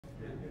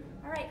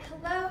All right,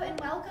 hello and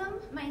welcome.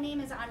 My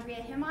name is Andrea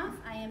Himoff.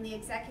 I am the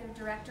Executive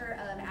Director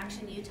of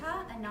Action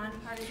Utah, a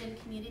nonpartisan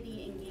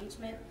community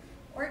engagement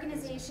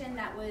organization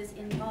that was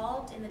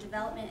involved in the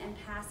development and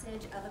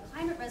passage of a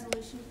climate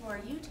resolution for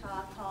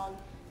Utah called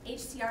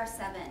HCR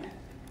 7,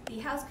 the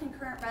House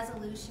Concurrent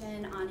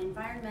Resolution on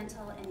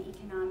Environmental and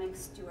Economic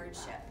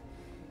Stewardship.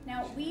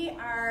 Now, we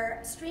are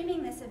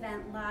streaming this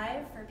event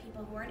live for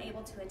people who weren't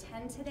able to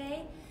attend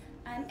today.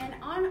 And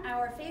on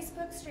our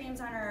Facebook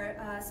streams, on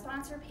our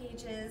sponsor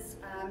pages,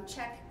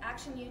 check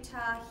Action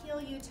Utah,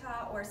 Heal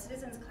Utah, or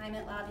Citizens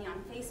Climate Lobby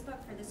on Facebook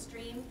for the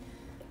stream.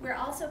 We're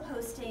also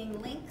posting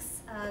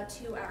links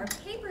to our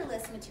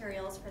paperless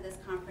materials for this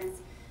conference,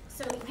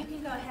 so you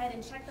can go ahead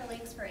and check the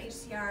links for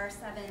HCR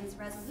 7's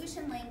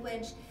resolution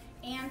language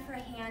and for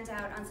a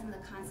handout on some of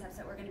the concepts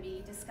that we're going to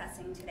be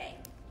discussing today.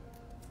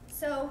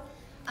 So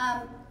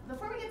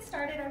before we get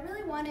started, I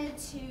really wanted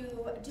to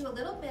do a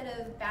little bit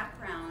of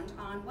background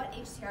on what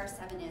HCR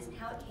 7 is and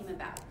how it came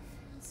about.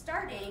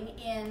 Starting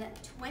in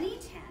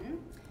 2010,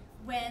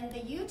 when the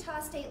Utah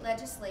State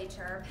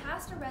Legislature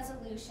passed a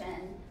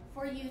resolution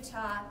for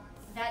Utah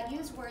that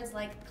used words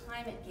like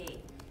ClimateGate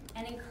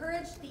and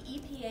encouraged the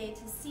EPA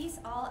to cease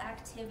all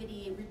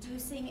activity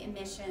reducing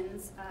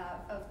emissions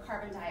of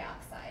carbon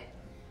dioxide.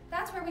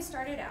 That's where we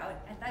started out.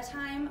 At that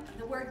time,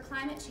 the word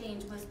climate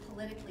change was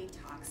politically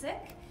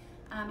toxic.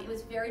 It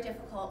was very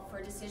difficult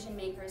for decision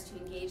makers to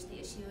engage the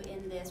issue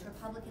in this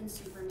Republican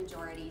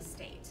supermajority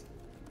state.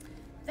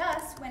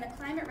 Thus, when a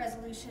climate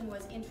resolution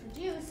was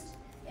introduced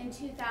in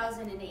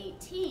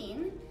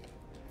 2018,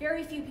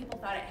 very few people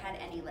thought it had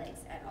any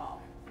legs at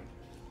all.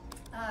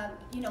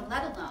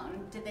 Let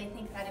alone did they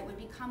think that it would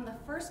become the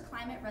first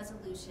climate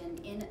resolution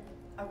in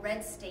a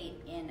red state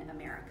in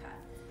America.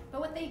 But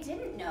what they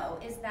didn't know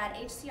is that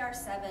HCR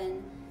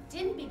 7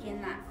 didn't begin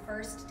that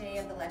first day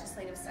of the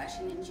legislative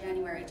session in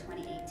January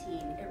 2018.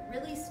 It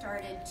really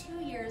started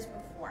 2 years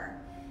before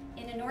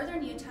in a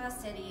northern Utah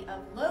city of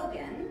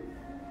Logan,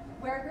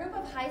 where a group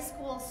of high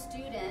school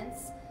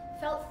students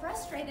felt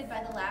frustrated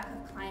by the lack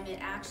of climate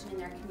action in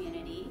their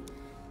community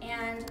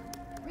and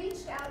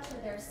reached out to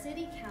their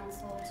city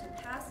council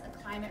to pass a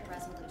climate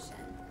resolution.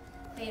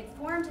 They had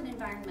formed an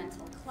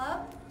environmental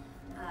club.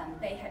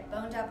 They had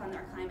boned up on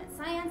their climate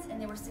science,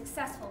 and they were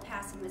successful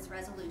passing this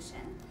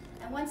resolution.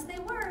 And once they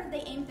were,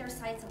 they aimed their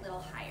sights a little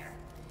higher.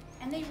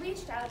 And they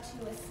reached out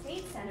to a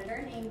state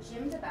senator named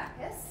Jim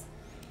DeBacchus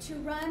to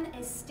run a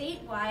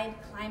statewide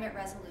climate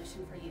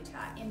resolution for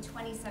Utah in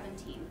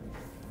 2017.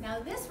 Now,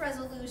 this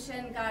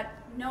resolution got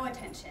no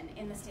attention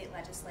in the state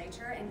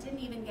legislature and didn't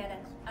even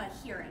get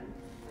a hearing.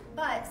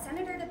 But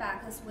Senator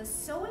DeBacchus was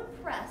so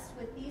impressed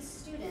with these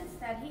students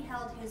that he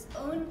held his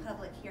own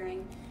public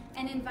hearing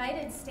and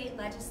invited state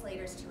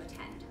legislators to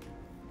attend.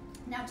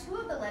 Now, two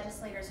of the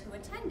legislators who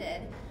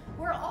attended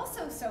were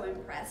also so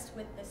impressed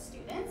with the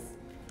students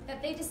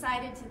that they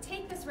decided to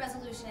take this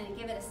resolution and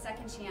give it a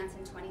second chance in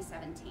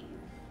 2017.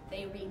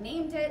 They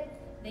renamed it,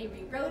 they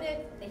rewrote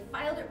it, they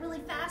filed it really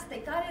fast, they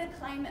got it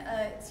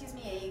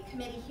a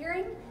committee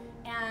hearing,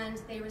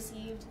 and they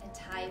received a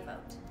tie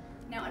vote.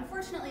 Now,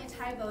 unfortunately, a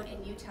tie vote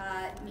in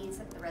Utah means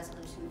that the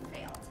resolution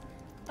failed,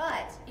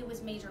 but it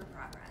was major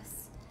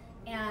progress.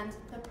 And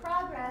the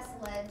progress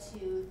led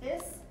to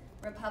this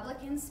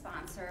Republican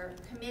sponsor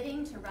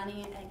committing to running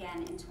it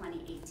again in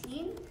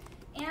 2018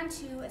 and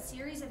to a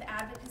series of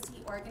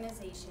advocacy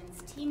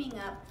organizations teaming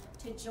up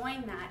to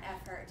join that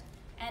effort.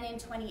 And in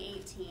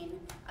 2018,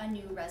 a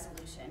new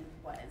resolution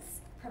was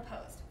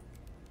proposed.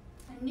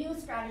 A new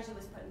strategy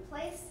was put in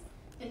place.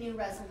 The new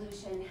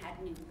resolution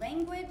had new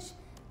language.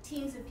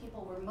 Teams of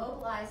people were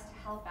mobilized to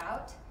help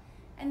out.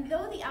 And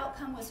though the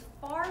outcome was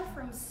far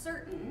from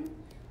certain,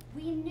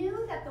 we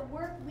knew that the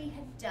work we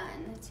had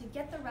done to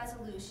get the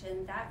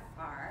resolution that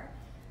far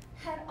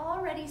had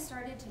already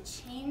started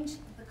to change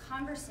the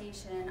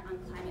conversation on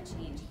climate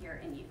change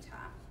here in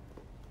Utah.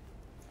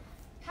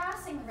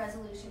 Passing the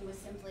resolution was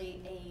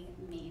simply a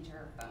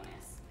major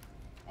bonus.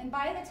 And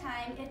by the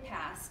time it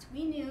passed,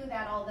 we knew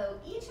that although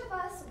each of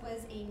us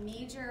was a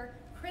major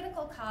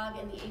critical cog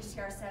in the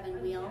HCR 7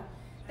 wheel,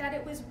 that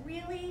it was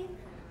really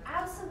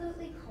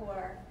absolutely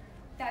core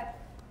that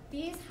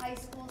these high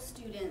school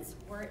students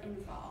were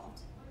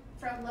involved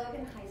from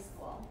Logan High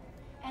School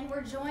and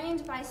were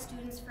joined by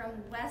students from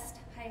West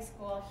High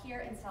School here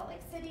in Salt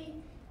Lake City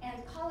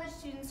and college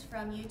students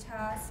from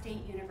Utah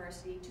State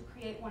University to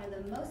create one of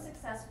the most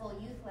successful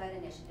youth-led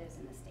initiatives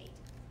in the state.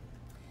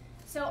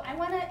 So I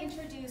want to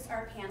introduce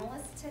our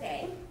panelists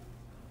today.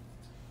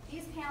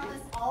 These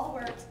panelists all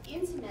worked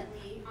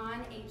intimately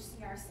on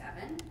HCR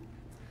 7.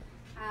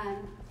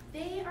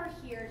 They are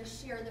here to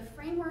share the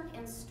framework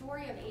and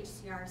story of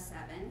HCR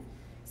 7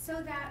 so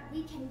that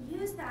we can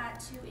use that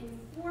to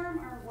inform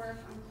our work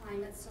on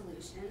climate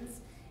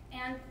solutions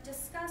and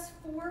discuss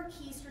 4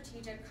 key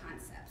strategic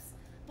concepts.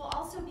 We'll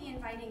also be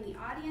inviting the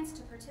audience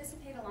to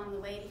participate along the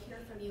way to hear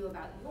from you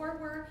about your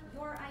work,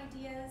 your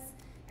ideas,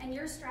 and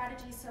your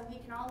strategies so we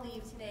can all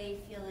leave today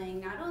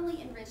feeling not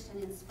only enriched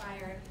and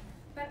inspired,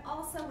 but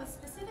also with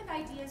specific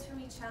ideas from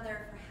each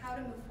other for how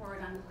to move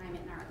forward on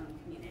climate in our own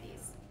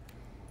communities.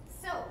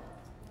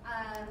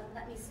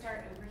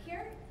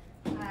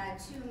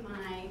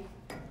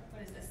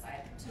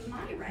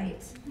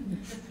 right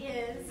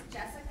is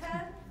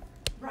Jessica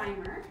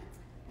Reimer.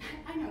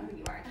 I know who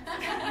you are.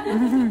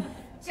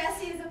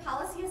 Jessie is a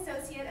policy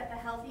associate at the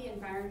Healthy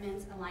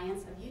Environment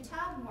Alliance of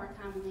Utah, more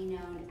commonly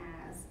known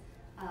as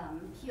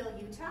HEAL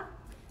Utah.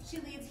 She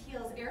leads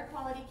HEAL's air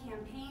quality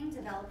campaign,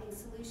 developing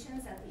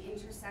solutions at the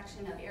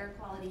intersection of air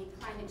quality,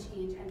 climate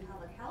change, and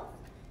public health.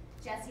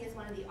 Jessie is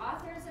one of the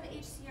authors of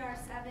HCR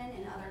 7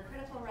 and other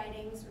critical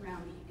writings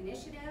around the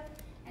initiative,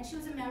 and she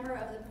was a member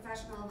of the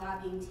professional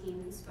lobbying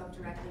team who spoke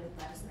directly with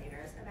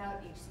legislators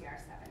about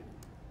HCR 7.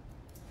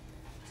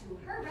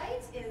 To her right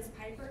is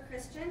Piper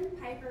Christian.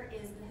 Piper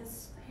is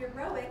the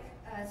heroic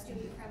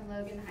student from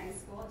Logan High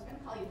School. I was going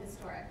to call you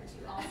historic, but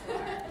you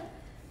also are.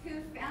 Who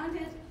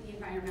founded the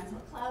Environmental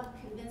Club,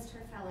 convinced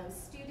her fellow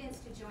students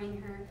to join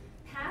her,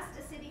 passed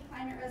a city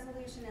climate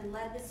resolution, and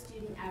led the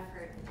student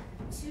effort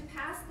to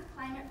pass the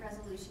climate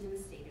resolution in the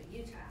state of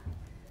Utah.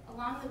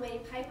 Along the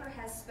way, Piper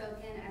has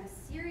spoken at a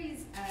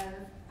series of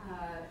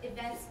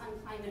events on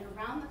climate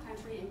around the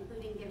country,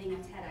 including giving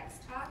a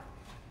TEDx talk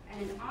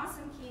and an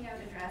awesome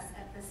keynote address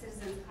at the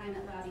Citizens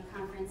Climate Lobby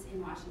Conference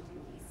in Washington,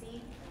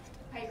 D.C.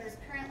 Piper is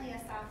currently a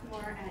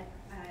sophomore at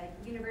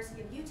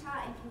University of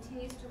Utah and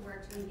continues to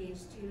work to engage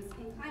students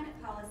in climate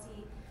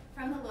policy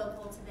from the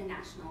local to the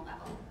national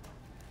level.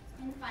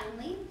 And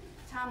finally,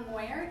 Tom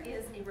Moyer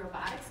is a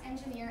robotics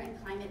engineer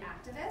and climate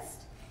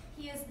activist.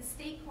 He is the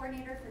state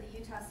coordinator for the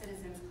Utah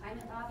Citizens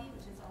Climate Lobby,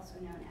 which is also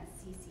known as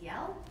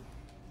CCL.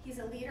 He's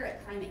a leader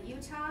at Climate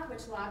Utah,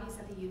 which lobbies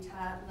at the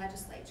Utah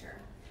legislature.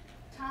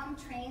 Tom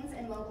trains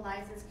and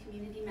mobilizes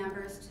community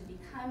members to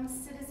become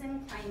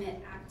citizen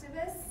climate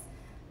activists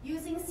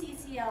using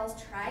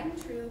CCL's tried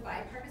and true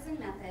bipartisan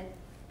method,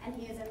 and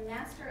he is a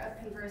master of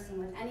conversing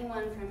with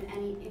anyone from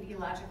any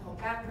ideological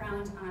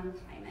background on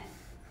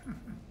climate.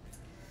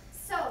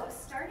 So,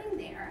 starting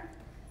there,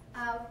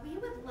 we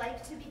would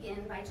like to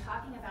begin by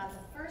talking about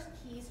the first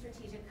key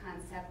strategic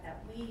concept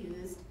that we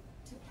used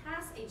to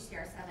pass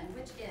HCR 7,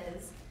 which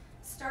is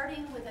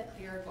starting with a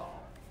clear goal.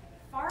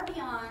 Far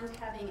beyond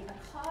having a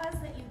cause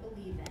that you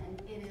believe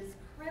in, it is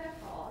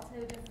critical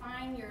to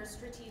define your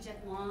strategic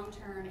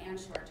long-term and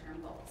short-term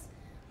goals.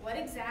 What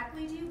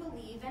exactly do you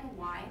believe and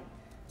why?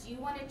 Do you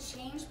want to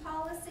change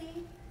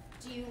policy?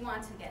 Do you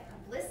want to get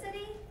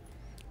publicity?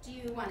 Do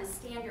you want to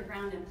stand your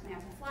ground and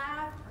plant a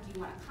flag? Or do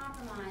you want to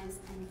compromise,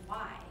 and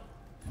why?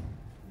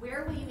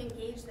 Where will you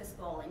engage this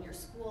goal? In your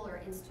school or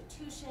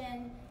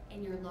institution,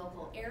 in your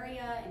local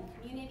area and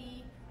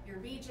community, your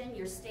region,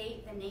 your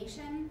state, the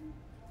nation?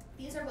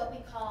 These are what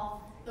we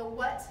call the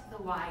what, the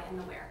why, and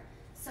the where.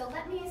 So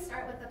let me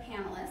start with the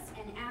panelists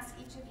and ask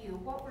each of you,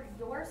 what were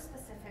your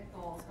specific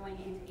goals going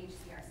into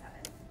HCR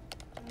 7?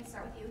 Can we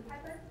start with you,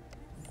 Piper?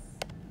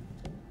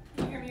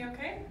 Can you hear me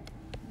okay?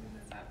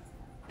 What's up?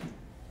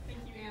 Thank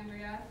you,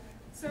 Andrea.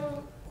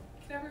 So,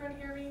 can everyone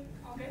hear me?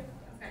 All good?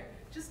 Okay.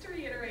 Just to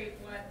reiterate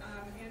what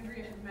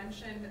Andrea had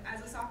mentioned,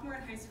 as a sophomore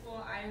in high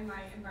school, I and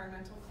my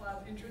environmental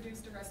club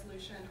introduced a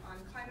resolution on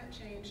climate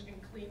change and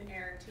clean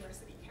air to our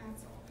city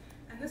council.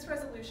 And this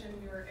resolution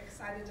we were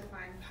excited to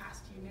find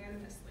passed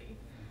unanimously.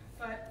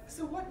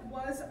 So what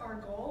was our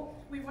goal?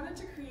 We wanted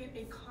to create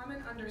a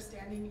common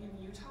understanding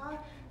in Utah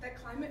that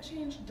climate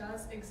change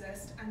does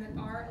exist and that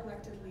our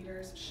elected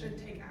leaders should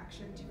take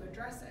action to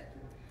address it.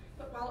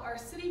 But while our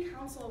city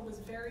council was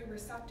very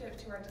receptive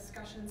to our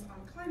discussions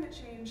on climate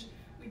change,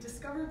 we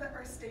discovered that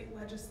our state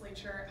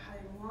legislature had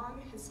a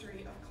long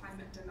history of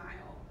climate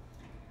denial.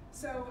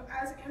 So,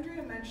 as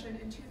Andrea mentioned,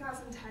 in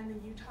 2010,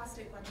 the Utah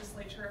State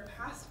Legislature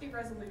passed a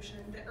resolution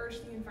that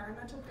urged the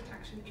Environmental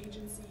Protection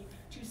Agency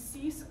to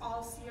cease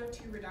all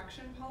CO2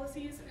 reduction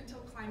policies until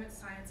climate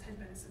science had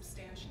been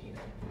substantiated.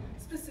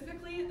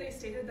 Specifically, they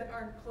stated that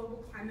our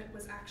global climate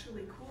was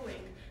actually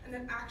cooling, and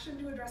that action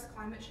to address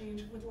climate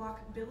change would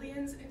lock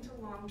billions into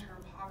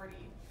long-term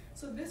poverty.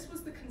 So this was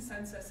the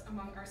consensus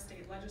among our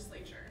state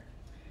legislature.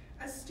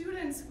 As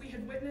students, we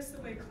had witnessed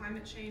the way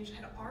climate change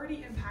had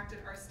already impacted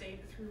our state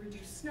through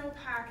reduced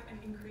snowpack and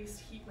increased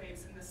heat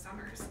waves in the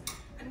summers.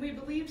 And we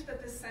believed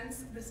that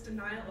this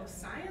denial of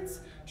science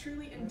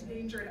truly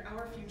endangered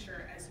our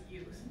future as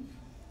youth.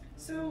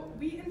 So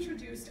we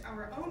introduced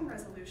our own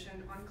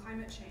resolution on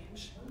climate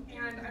change,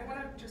 and I want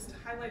to just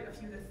highlight a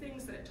few of the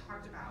things that it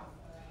talked about.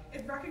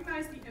 It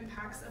recognized the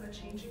impacts of a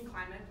changing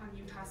climate on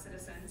Utah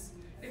citizens.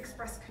 It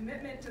expressed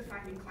commitment to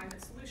finding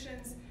climate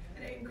solutions,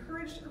 and it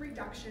encouraged a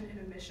reduction in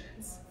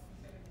emissions.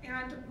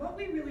 And what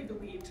we really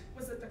believed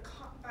was that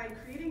by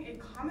creating a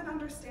common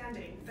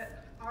understanding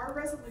that our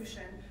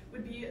resolution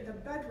would be the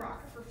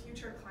bedrock for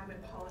future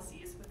climate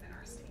policies within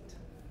our state.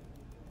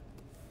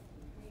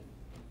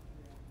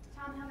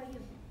 Tom, how about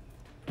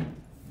you?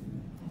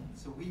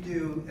 So we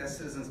do, as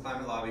Citizens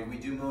Climate Lobby, we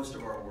do most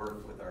of our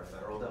work with our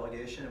federal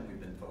delegation, and we've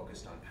been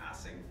focused on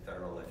passing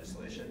federal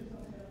legislation.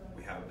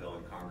 We have a bill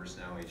in Congress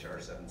now, HR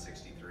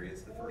 763.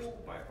 It's the first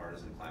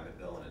bipartisan climate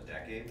bill in a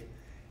decade.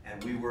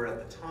 And we were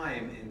at the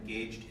time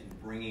engaged in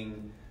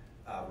bringing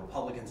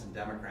Republicans and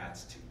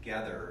Democrats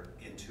together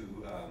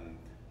into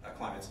a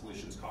climate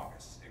solutions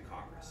caucus in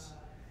Congress.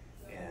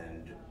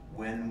 And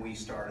when we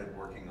started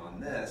working on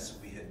this,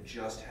 we had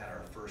just had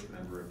our first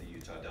member of the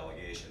Utah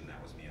delegation,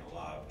 that was Mia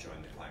Love,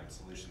 join the Climate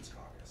Solutions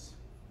Caucus.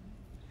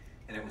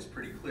 And it was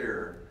pretty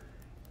clear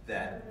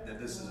that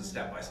this is a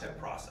step-by-step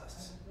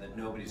process, that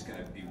nobody's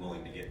going to be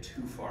willing to get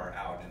too far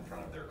out in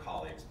front of their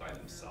colleagues by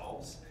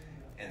themselves.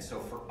 And so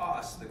for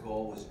us, the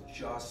goal was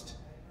just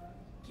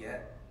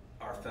get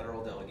our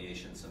federal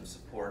delegation some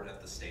support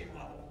at the state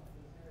level.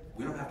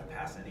 We don't have to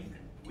pass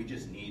anything. We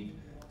just need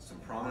some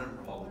prominent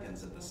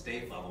Republicans at the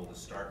state level to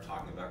start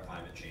talking about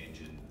climate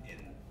change in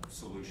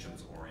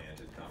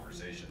solutions-oriented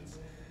conversations.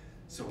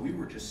 So we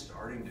were just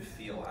starting to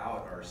feel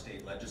out our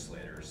state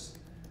legislators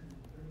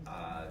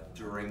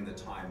during the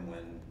time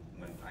when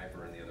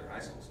Piper and the other high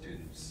school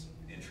students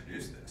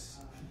introduced this.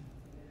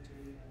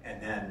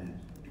 And then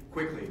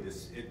quickly,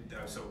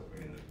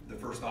 the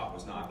first thought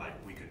was not like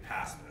we could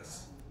pass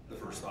this. The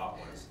first thought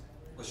was,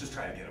 let's just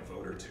try to get a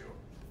vote or two.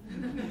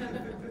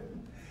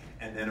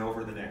 And then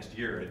over the next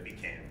year, it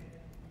became,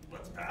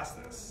 let's pass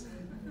this.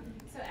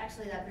 So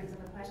actually that brings up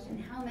a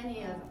question. How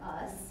many of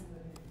us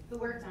who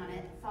worked on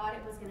it thought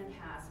it was going to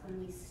pass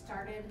when we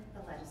started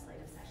the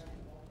legislative session?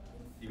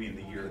 You mean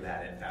the year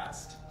that it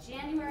passed?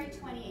 January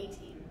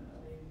 2018.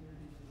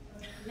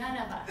 None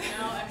of us.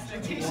 No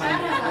expectation.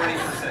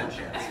 20%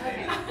 chance.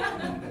 Okay.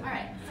 All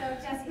right. So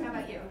Jesse, how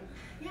about you?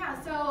 Yeah,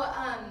 so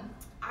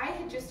I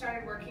had just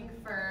started working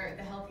for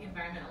the Healthy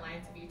Environment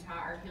Alliance of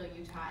Utah, or HEAL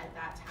Utah at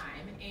that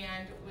time,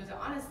 and was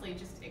honestly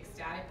just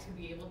ecstatic to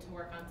be able to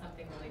work on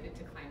something related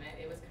to climate.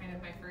 It was kind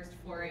of my first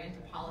foray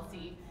into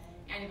policy,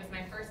 and it was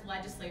my first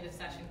legislative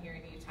session here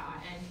in Utah,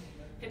 and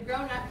had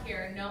grown up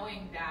here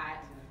knowing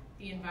that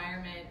the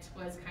environment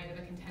was kind of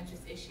a contentious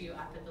issue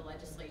up at the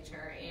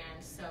legislature,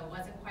 and so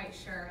wasn't quite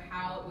sure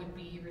how it would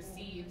be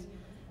received,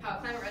 how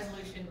a climate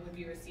resolution would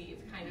be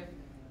received, kind of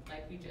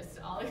like we just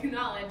all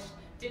acknowledged,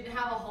 didn't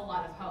have a whole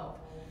lot of hope.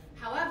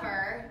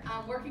 However,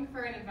 working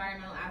for an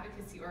environmental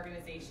advocacy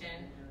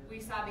organization, we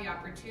saw the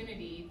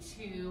opportunity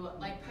to,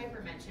 like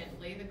Piper mentioned,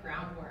 lay the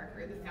groundwork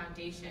or the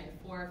foundation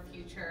for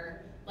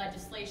future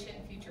legislation,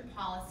 future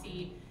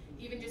policy,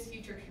 even just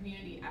future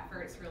community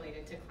efforts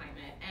related to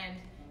climate. And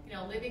you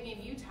know, living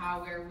in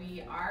Utah where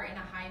we are in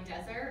a high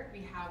desert,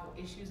 we have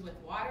issues with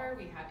water,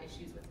 we have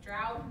issues with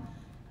drought,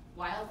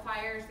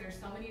 wildfires, there's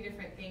so many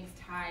different things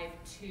tied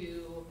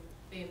to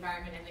the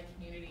environment and the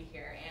community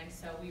here. And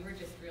so we were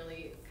just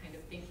really kind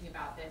of thinking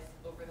about this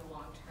over the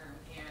long term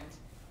and,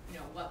 you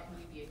know, what can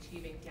we be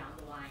achieving down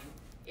the line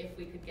if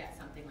we could get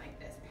something like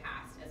this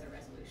passed as a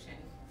resolution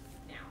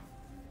now.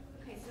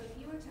 Okay, so if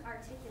you were to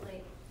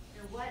articulate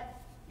your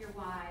what, your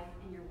why,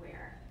 and your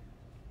where,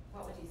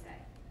 what would you say?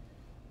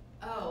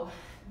 Oh,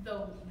 the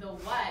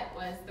what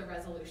was the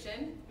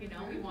resolution. You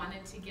know, we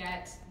wanted to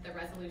get the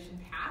resolution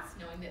passed,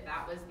 knowing that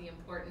that was the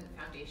important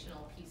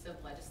foundational piece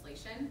of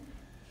legislation.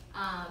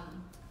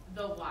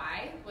 The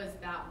why was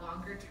that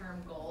longer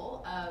term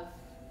goal of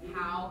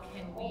how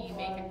can we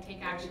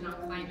take action on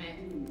climate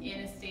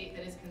in a state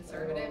that is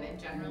conservative and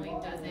generally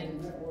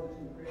doesn't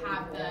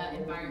have the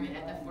environment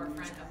at the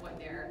forefront of what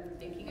they're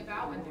thinking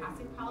about when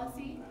passing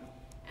policy.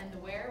 And the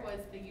where was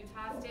the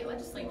Utah State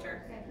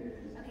Legislature.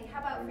 Okay, how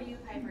about for you,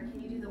 Piper?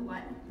 Can you do the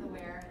what, the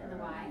where, and the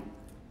why?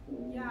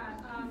 Yeah,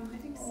 I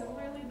think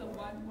similarly the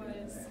what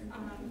was,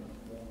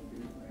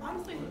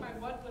 honestly my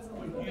what was a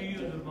little bit... Could you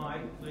use the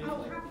mic, please?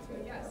 Oh, happy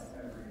to, yes.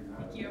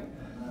 Thank you.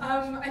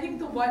 I think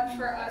the what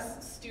for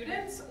us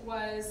students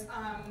was,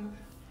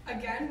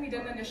 again, we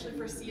didn't initially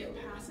foresee it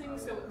passing,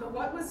 so the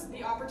what was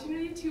the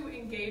opportunity to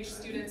engage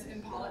students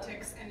in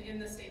politics and in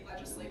the state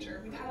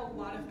legislature. We've had a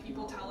lot of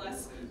people tell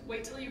us,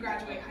 wait till you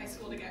graduate high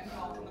school to get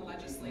involved in the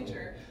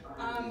legislature.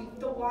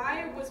 The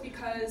why was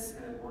because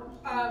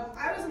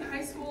I was in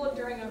high school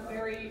during a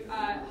very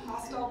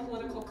hostile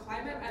political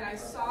climate, and I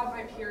saw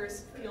my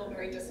peers feel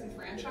very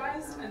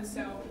disenfranchised, and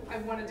so I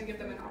wanted to give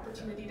them an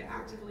opportunity to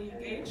actively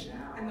engage,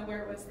 and the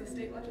where was the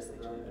state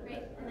legislature.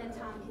 Great, and then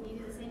Tom, can you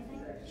do the same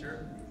thing?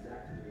 Sure.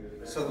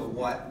 So the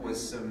what was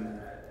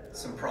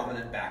some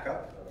prominent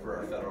backup for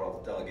our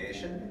federal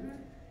delegation,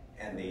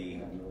 and the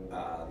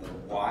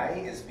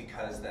why is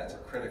because that's a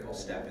critical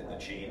step in the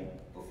chain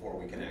before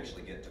we can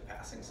actually get to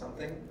passing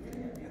something.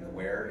 And the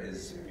where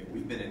is,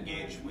 we've been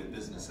engaged with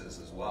businesses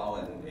as well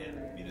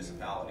and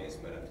municipalities,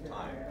 but at the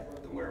time,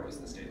 the where was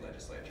the state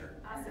legislature.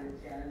 Awesome.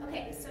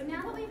 Okay, so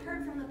now that we've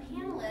heard from the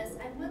panelists,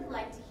 I would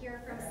like to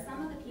hear from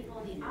some of the people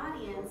in the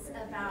audience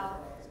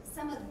about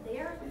some of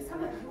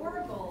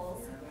your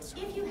goals.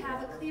 If you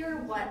have a clear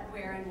what,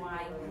 where, and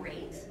why,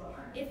 great.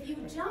 If you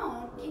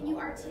don't, can you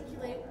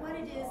articulate what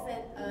it is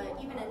that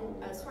even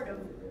a sort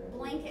of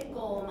blanket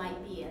goal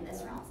might be in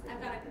this realm?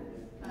 I've got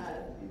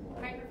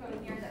a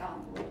microphone here that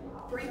I'll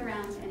bring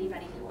around to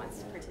anybody who wants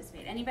to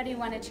participate. Anybody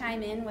want to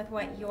chime in with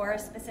what your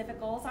specific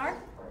goals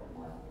are?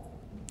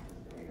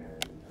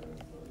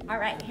 All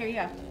right, here you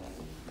go.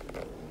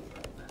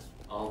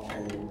 I'll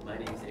chime in. My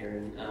name's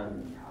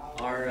Aaron.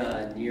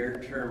 Our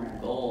near-term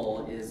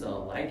goal is a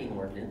lighting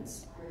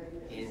ordinance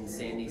in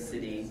Sandy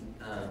City.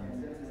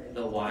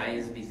 The why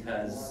is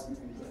because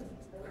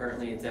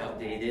currently it's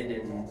outdated,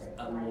 and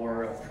a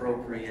more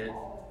appropriate,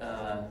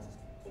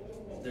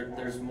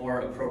 there's more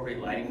appropriate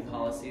lighting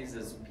policies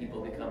as people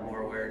become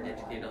more aware and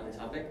educated on the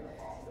topic,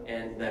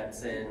 and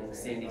that's in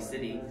Sandy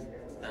City,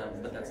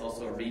 but that's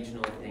also a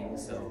regional thing,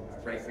 so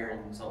right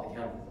here in Salt Lake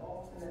County.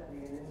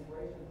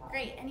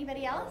 Great.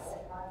 Anybody else?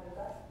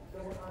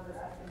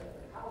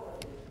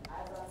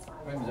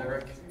 My name is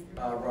Eric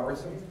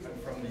Robertson. I'm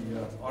from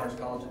the Honors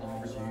College at the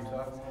University of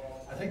Utah.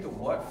 I think the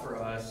what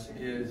for us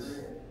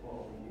is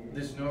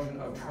this notion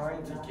of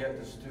trying to get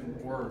the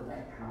student work,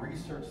 the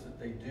research that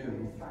they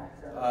do,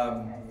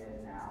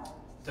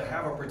 to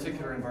have a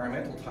particular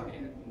environmental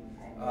tie-in.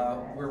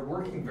 We're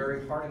working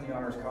very hard in the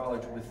Honors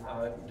College with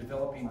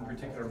developing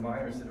particular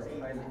minors that are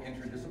highly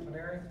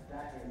interdisciplinary.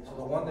 So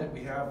the one that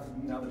we have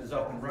now that is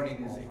up and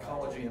running is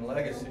ecology and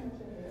legacy,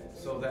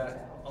 so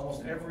that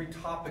almost every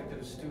topic that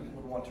a student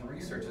would want to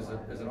research as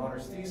an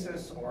honors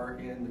thesis, or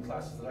in the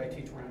classes that I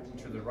teach,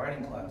 which are the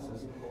writing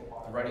classes,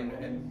 the writing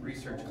and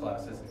research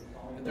classes,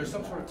 that there's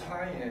some sort of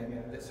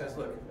tie-in that says,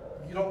 look,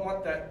 you don't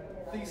want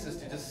that thesis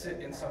to just sit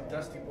in some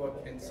dusty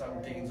book in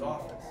some dean's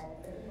office.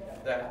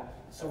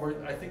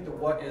 I think the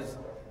what is,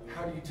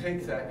 how do you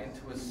take that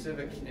into a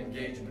civic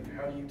engagement?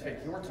 How do you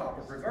take your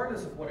topic,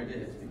 regardless of what it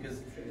is,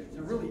 because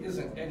there really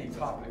isn't any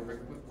topic,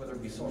 whether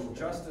it be social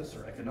justice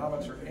or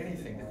economics or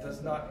anything, that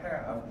does not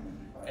have,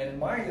 and in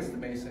my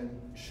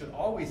estimation, should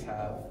always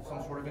have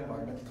some sort of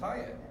environmental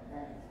tie-in.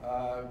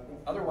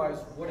 Otherwise,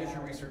 what is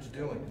your research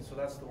doing? And so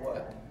that's the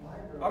what.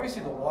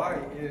 Obviously, the why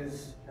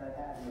is,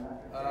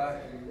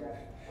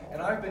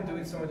 and I've been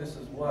doing some of this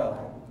as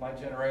well. My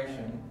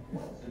generation,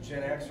 the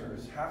Gen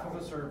Xers, half of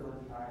us are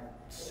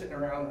sitting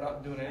around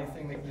not doing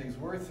anything that things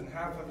worth, and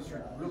half of us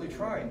are really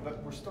trying,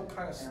 but we're still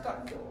kind of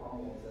stuck.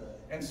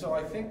 And so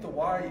I think the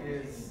why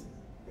is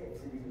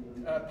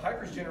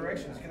Piper's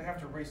generation is going to have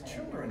to raise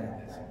children in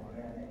this.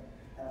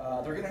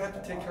 They're going to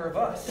have to take care of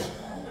us.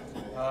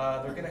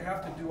 They're going to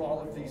have to do all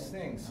of these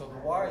things. So the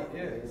why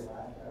is,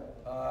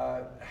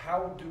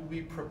 how do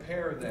we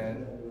prepare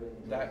then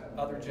that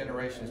other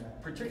generations,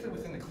 particularly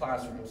within the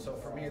classroom? So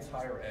for me, it's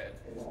higher ed,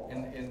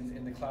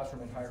 in the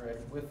classroom in higher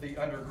ed, with the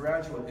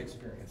undergraduate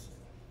experience.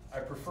 I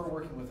prefer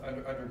working with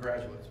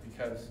undergraduates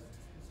because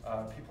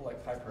people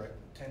like Piper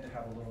tend to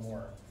have a little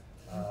more,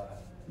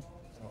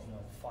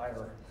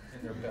 fire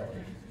in their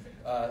belly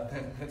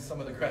than some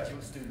of the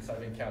graduate students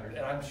I've encountered.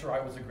 And I'm sure I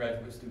was a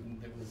graduate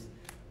student that was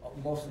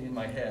mostly in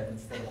my head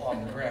instead of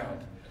on the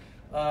ground.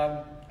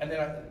 And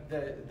then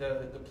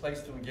the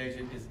place to engage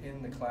it is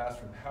in the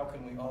classroom. How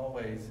can we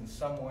always, in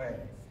some way,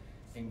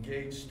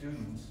 engage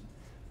students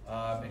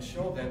and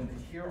show them,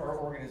 here are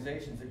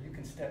organizations that you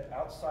can step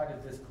outside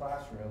of this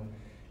classroom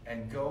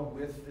and go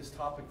with this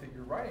topic that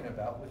you're writing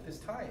about, with this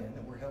tie-in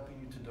that we're helping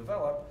you to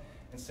develop,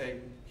 and say,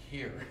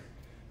 here,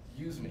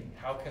 use me.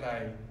 How can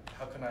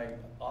I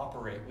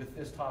operate with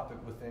this topic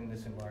within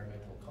this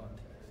environmental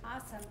context?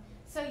 Awesome.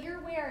 So you're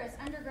aware, as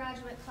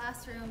undergraduate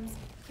classrooms,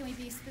 can we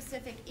be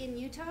specific in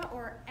Utah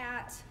or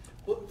at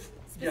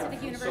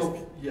specific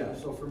university?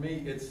 So for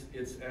me, it's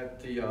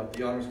at the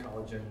Honors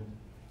College and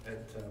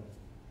at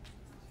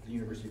the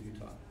University of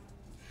Utah.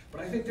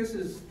 But I think this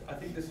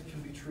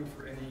can be true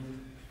for any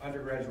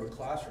undergraduate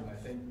classroom. I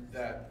think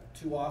that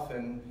too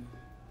often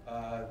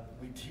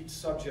we teach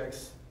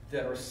subjects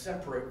that are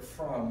separate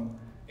from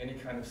any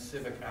kind of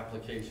civic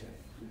application.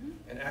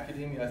 And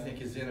academia, I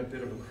think, is in a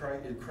bit of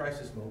a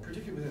crisis mode,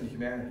 particularly within the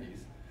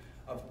humanities,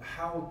 of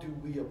how do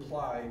we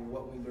apply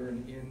what we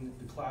learn in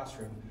the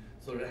classroom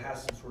so that it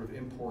has some sort of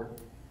import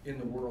in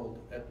the world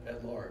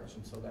at large.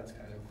 And so that's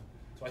kind of,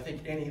 so I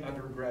think any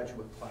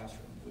undergraduate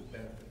classroom would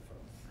benefit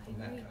from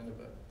that kind of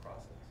a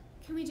process.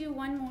 Can we do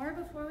one more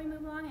before we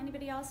move along?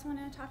 Anybody else want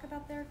to talk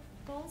about their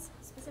goals,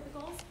 specific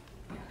goals?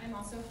 Yeah, I'm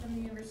also from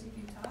the University of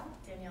Utah,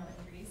 Danielle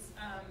Andrews,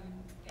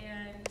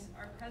 and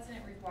our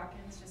president, Rick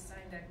Watkins, just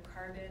signed a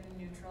carbon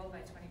neutral by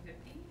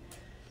 2050.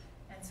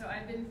 And so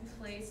I've been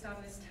placed on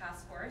this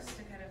task force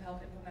to kind of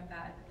help implement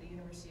that at the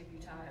University of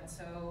Utah. And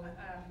so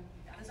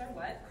that is our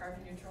what,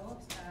 carbon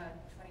neutral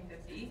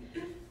 2050.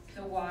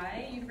 The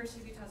why,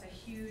 University of Utah is a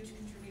huge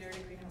contributor to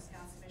greenhouse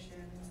gas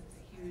emissions. It's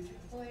a huge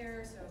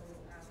employer, so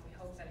we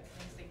hope that it can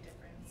make a big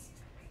difference.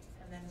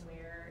 And then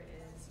where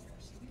is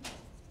University of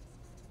Utah?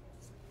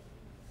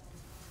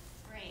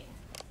 Great.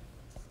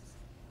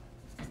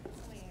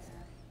 Where?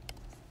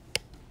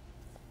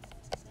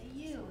 Say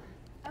you.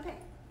 Okay.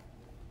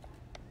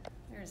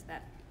 There's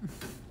that.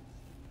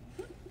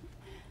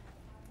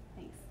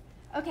 Thanks.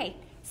 Okay,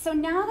 so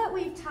now that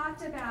we've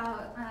talked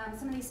about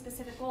some of these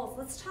specific goals,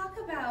 let's talk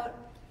about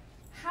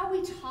how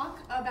we talk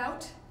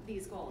about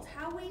these goals,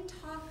 how we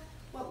talk,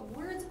 what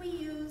words we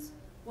use,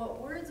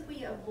 what words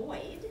we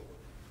avoid,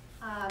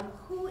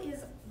 who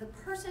is the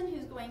person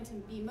who's going to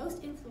be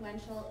most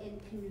influential in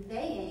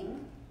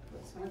conveying,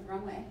 oops, went the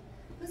wrong way,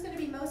 who's going to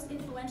be most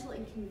influential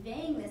in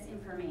conveying this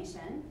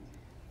information,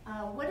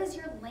 what is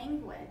your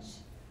language,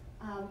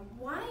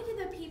 why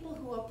do the people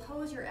who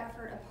oppose your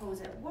effort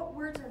oppose it, what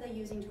words are they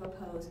using to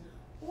oppose,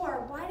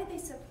 or why do they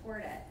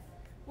support it,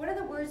 what are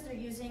the words they're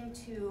using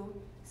to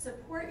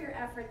support your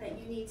effort that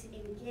you need to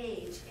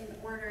engage in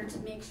order to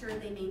make sure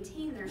they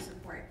maintain their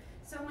support.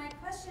 So my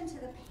question to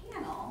the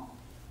panel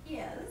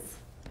is,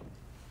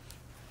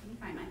 let me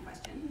find my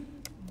question.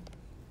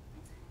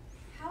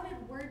 How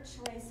did word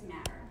choice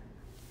matter?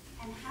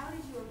 And how did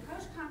you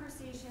approach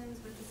conversations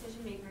with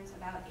decision makers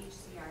about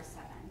HCR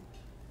 7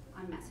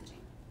 on messaging?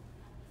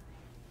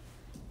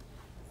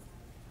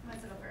 Who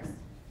wants to go first?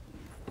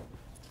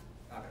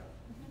 Okay.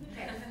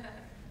 Okay.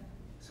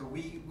 So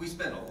we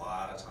spend a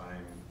lot of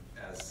time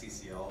as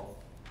CCL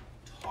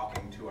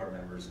talking to our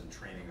members and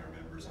training our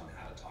members on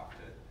how to talk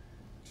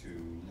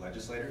to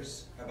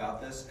legislators about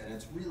this, and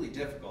it's really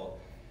difficult.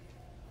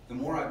 The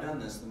more I've done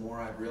this, the more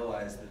I've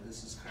realized that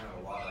this is kind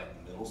of a lot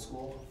like middle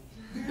school,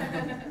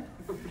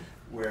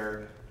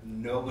 where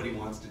nobody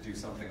wants to do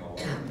something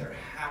alone. They're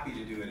happy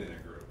to do it in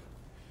a group.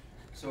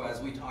 So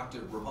as we talked to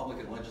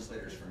Republican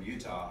legislators from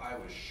Utah, I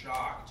was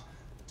shocked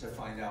to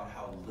find out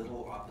how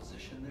little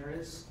opposition there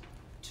is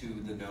to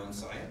the known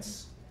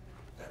science.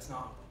 That's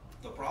not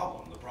the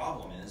problem. The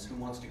problem is who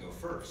wants to go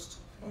first.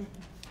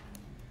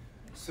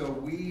 So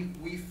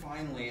we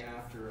finally,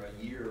 after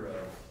a year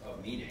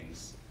of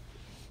meetings,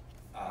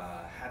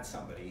 had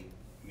somebody,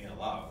 Mia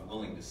Love,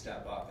 willing to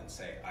step up and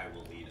say, I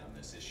will lead on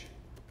this issue.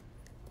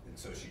 And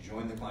so she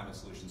joined the Climate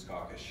Solutions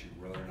Caucus. She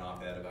wrote an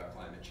op-ed about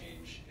climate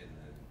change in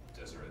the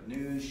Deseret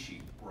News.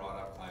 She brought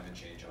up climate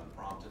change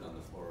unprompted on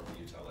the floor of the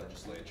Utah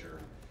legislature.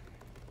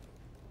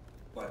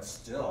 But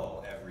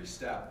still, every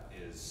step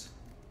is,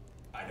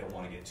 I don't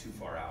want to get too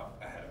far out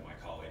ahead of my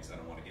colleagues. I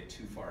don't want to get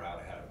too far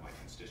out ahead of my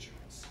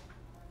constituents.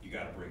 You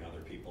got to bring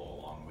other people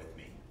along with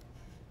me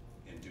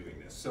in doing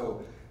this.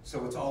 So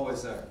it's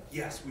always a,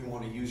 yes, we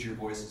want to use your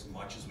voice as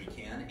much as we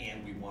can,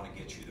 and we want to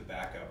get you the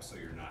backup so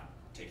you're not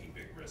taking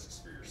big risks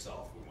for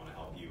yourself. We want to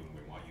help you, and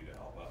we want you to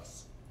help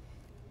us.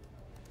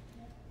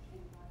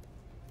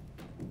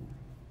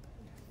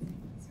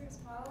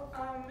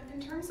 Well,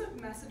 in terms of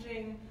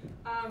messaging,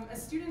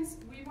 as students,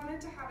 we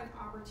wanted to have an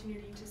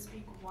opportunity to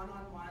speak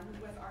one-on-one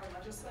with our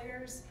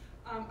legislators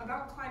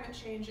about climate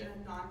change in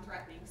a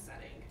non-threatening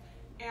setting.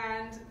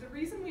 And the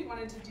reason we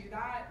wanted to do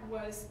that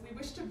was we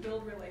wished to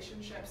build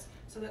relationships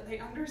so that they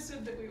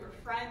understood that we were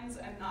friends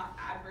and not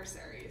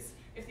adversaries.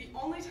 If the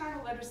only time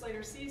a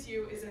legislator sees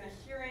you is in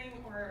a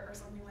hearing or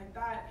something like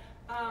that,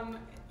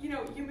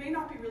 you may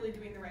not be really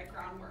doing the right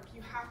groundwork.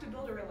 You have to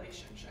build a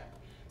relationship.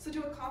 So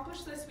to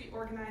accomplish this, we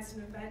organized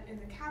an event in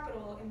the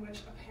Capitol in which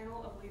a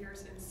panel of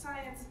leaders in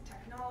science,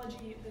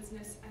 technology,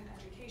 business, and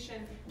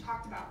education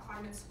talked about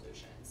climate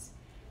solutions.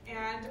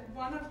 And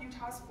one of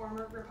Utah's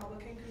former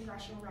Republican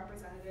congressional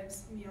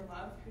representatives, Mia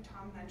Love, who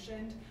Tom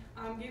mentioned,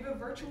 gave a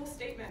virtual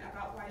statement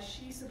about why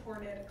she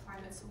supported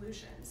climate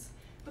solutions.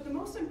 But the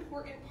most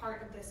important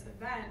part of this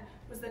event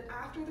was that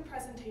after the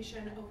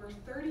presentation, over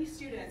 30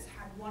 students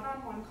had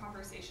one-on-one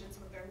conversations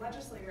with their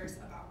legislators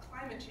about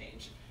climate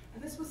change.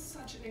 And this was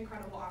such an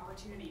incredible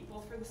opportunity,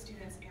 both for the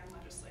students and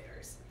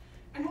legislators.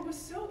 And what was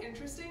so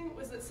interesting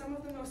was that some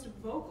of the most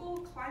vocal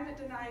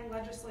climate-denying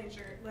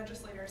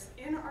legislators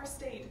in our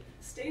state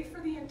stayed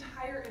for the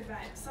entire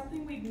event,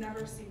 something we'd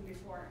never seen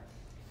before.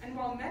 And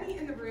while many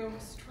in the room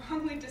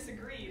strongly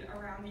disagreed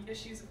around the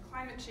issues of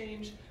climate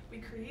change, we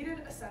created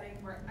a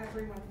setting where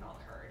everyone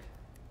felt heard.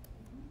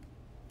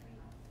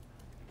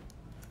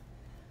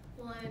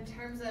 Well, in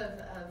terms of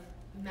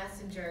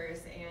messengers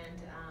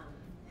and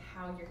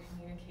how you're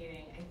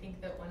communicating, I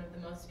think that one of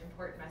the most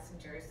important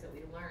messengers that we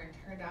learned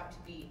turned out to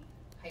be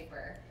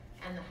Piper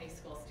and the high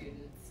school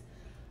students.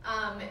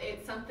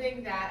 It's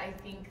something that I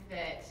think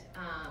that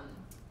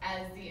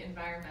as the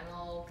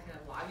environmental kind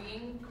of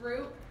lobbying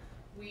group,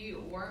 we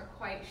weren't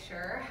quite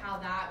sure how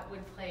that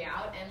would play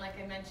out. And like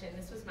I mentioned,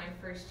 this was my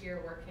first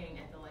year working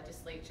at the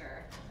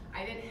legislature.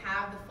 I didn't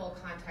have the full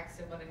context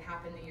of what had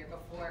happened the year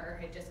before, or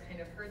had just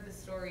kind of heard the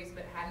stories,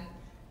 but hadn't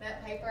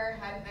met Piper,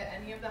 hadn't met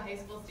any of the high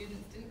school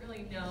students, didn't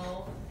really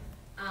know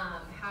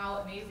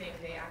how amazing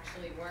they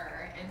actually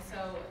were. And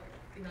so,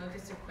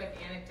 just a quick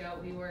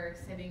anecdote, we were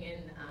sitting in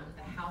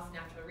the House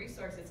Natural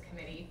Resources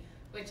Committee,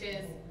 which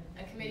is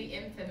a committee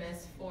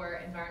infamous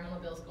for environmental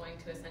bills going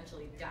to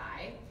essentially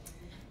die.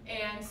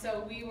 And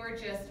so we were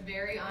just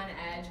very on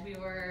edge. We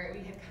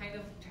had kind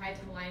of tried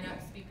to line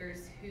up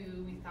speakers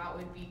who we thought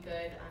would be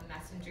good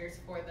messengers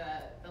for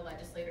the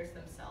legislators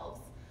themselves.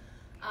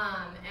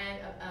 And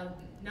a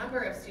number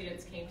of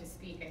students came to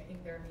speak. I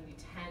think there were maybe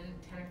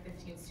 10 or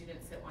 15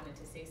 students that wanted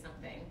to say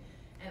something.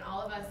 And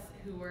all of us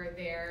who were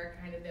there,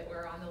 kind of that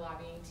were on the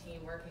lobbying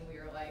team working, we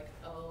were like,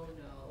 oh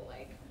no,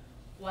 like,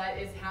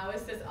 how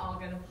is this all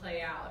gonna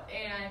play out?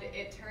 And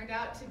it turned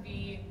out to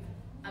be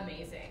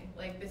amazing.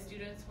 Like, the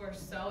students were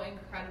so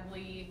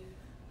incredibly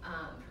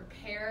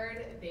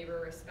prepared, they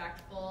were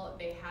respectful,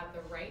 they had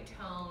the right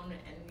tone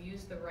and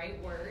used the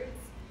right words,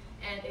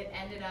 and it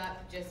ended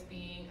up just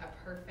being a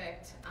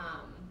perfect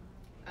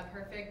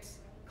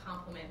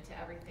complement to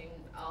everything,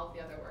 all of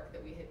the other work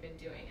that we had been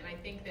doing. And I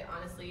think that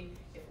honestly,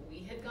 if we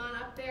had gone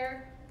up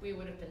there, we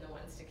would have been the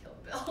ones to kill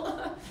the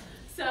bill.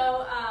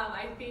 So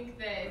I think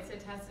that it's a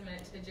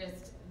testament to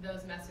just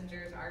those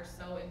messengers are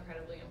so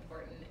incredibly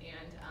important.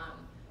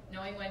 And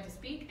knowing when to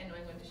speak and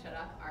knowing when to shut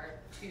up are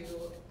two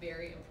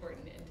very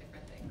important and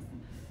different things.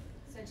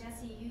 So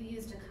Jesse, you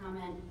used a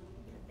comment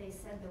that they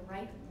said the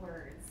right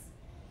words.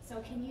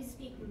 So can you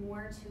speak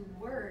more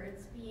to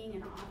words being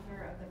an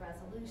author of the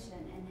resolution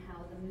and how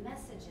the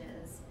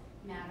messages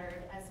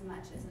mattered as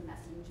much as the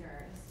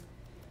messengers?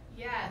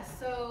 Yeah,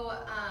 so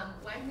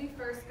when we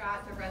first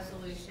got the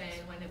resolution,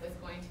 when it was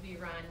going to be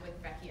run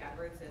with Becky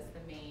Edwards as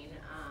the main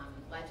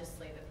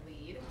legislative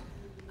lead,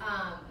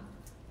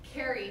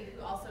 Carrie,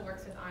 who also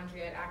works with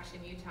Andrea at Action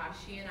Utah,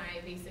 she and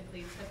I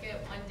basically took it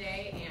one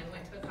day and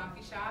went to a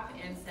coffee shop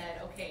and said,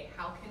 okay,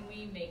 how can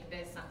we make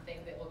this something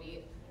that will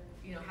be,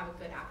 have a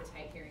good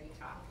appetite here in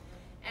Utah?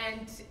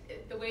 And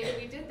the way that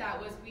we did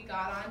that was we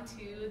got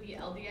onto the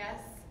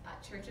LDS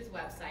Church's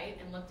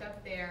website and looked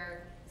up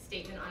their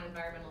statement on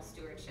environmental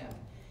stewardship.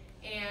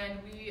 And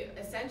we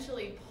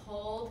essentially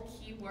pulled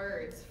key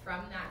words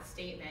from that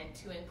statement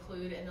to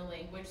include in the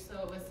language, so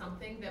it was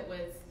something that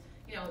was,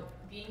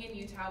 being in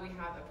Utah, we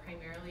have a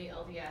primarily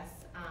LDS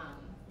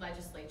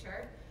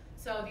legislature.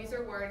 So these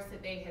are words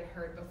that they had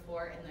heard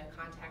before in the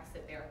context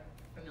that they're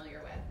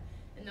familiar with.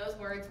 And those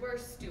words were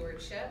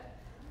stewardship.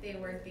 They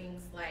were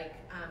things like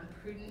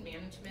prudent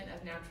management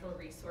of natural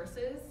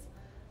resources,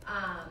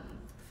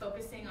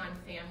 focusing on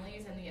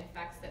families and the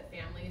effects that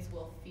families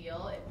will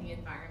feel if the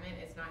environment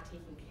is not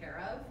taken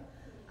care of,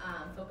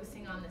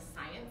 focusing on the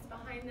science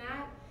behind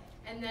that.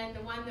 And then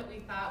the one that we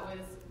thought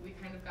was, we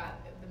kind of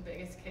got the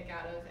biggest kick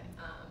out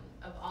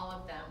of all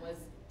of them was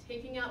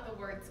taking out the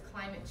words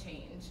climate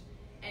change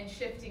and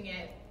shifting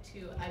it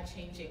to a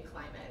changing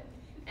climate.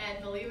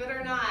 And believe it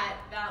or not,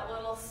 that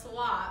little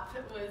swap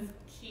was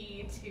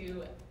key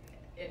to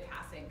it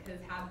passing, because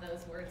had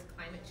those words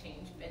climate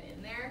change been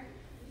in there,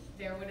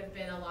 there would have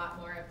been a lot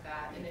more of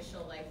that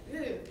initial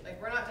ooh,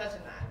 we're not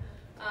touching that.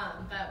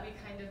 But we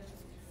kind of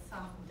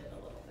softened it a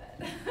little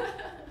bit.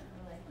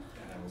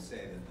 And I will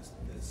say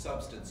that the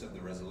substance of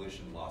the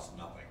resolution lost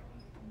nothing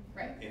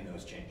in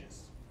those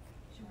changes.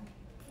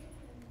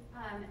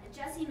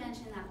 Jesse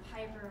mentioned that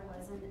Piper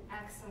was an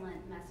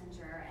excellent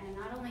messenger, and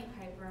not only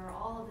Piper,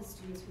 all of the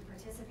students who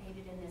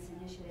participated in this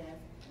initiative.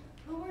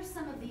 Who were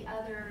some of the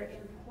other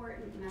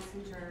important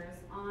messengers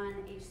on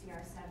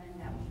HCR 7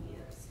 that we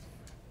used?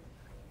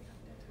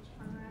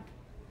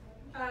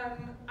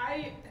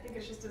 I think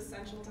it's just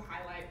essential to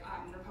highlight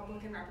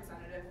Republican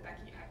Representative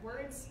Becky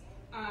Edwards.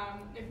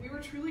 If we were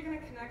truly going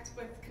to connect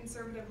with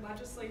conservative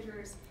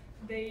legislators,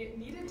 they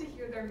needed to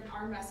hear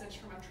our message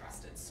from a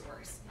trusted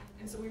source.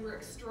 And so we were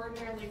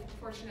extraordinarily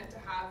fortunate to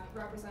have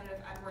Representative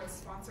Edwards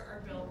sponsor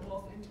our bill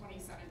both in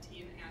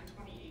 2017 and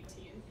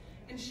 2018.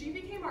 And she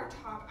became our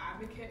top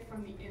advocate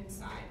from the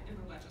inside in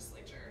the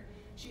legislature.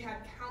 She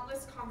had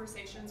countless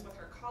conversations with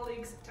her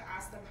colleagues to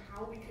ask them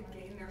how we could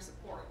gain their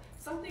support,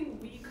 something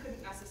we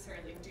couldn't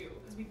necessarily do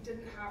because we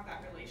didn't have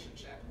that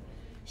relationship.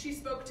 She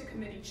spoke to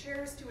committee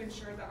chairs to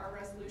ensure that our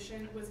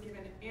resolution was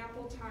given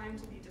ample time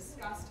to be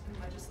discussed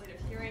in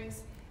legislative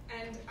hearings.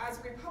 And as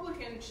a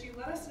Republican, she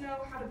let us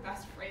know how to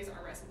best phrase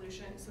our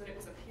resolution so that it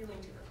was appealing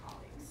to her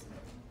colleagues.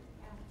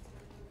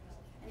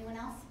 Anyone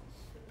else?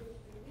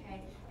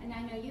 Okay, and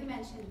I know you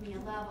mentioned Mia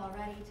Love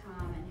already,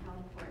 Tom, and how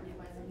important it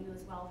was, and you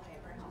as well,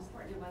 Piper, how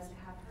important it was to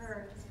have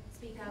her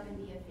speak up and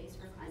be a face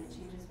for climate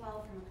change as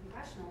well from a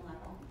congressional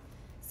level.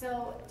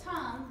 So,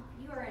 Tom,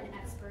 you are an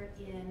expert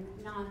in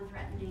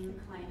non-threatening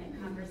climate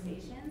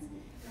conversations.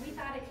 And we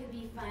thought it could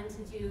be fun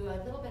to do a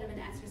little bit of an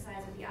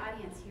exercise with the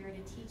audience here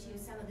to teach you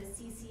some of the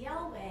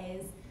CCL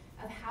ways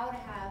of how to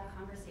have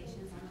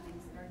conversations on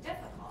things that are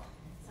difficult.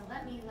 So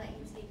let me let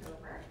you take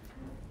over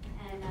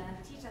and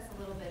teach us a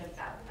little bit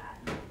about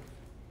that.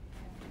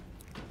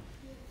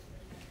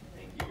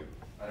 Thank you.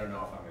 I don't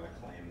know if I'm going to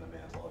claim the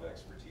mantle of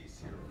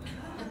expertise here.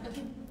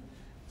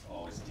 It's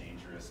always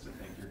dangerous to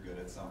think you're good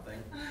at something.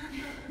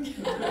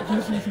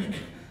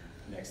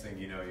 Next thing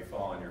you know, you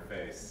fall on your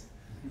face.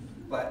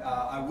 But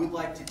I would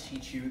like to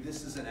teach you,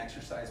 this is an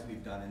exercise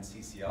we've done in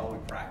CCL. We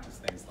practice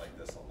things like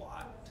this a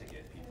lot to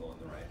get people in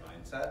the right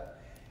mindset.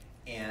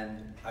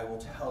 And I will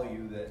tell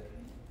you that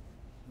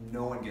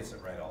no one gets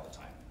it right all the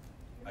time.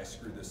 I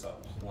screw this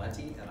up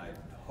plenty, and I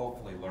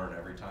hopefully learn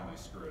every time I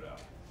screw it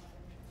up.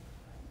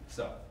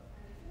 So,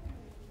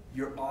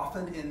 you're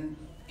often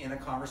in a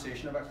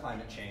conversation about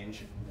climate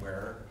change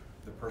where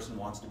the person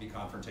wants to be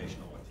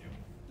confrontational with you.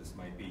 This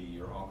might be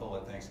your uncle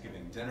at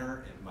Thanksgiving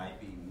dinner. It might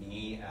be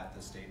me at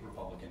the state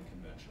Republican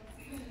convention.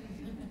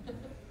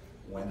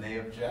 When they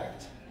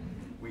object,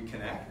 we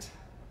connect.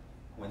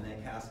 When they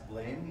cast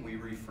blame, we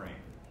reframe.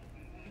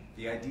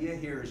 The idea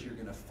here is you're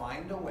going to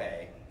find a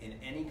way in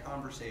any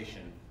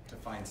conversation to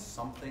find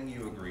something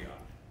you agree on.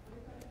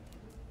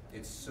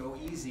 It's so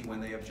easy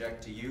when they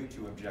object to you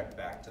to object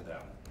back to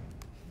them.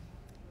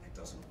 It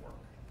doesn't work.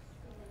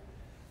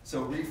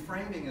 So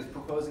reframing is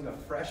proposing a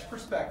fresh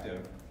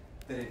perspective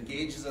that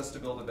engages us to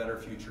build a better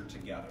future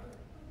together.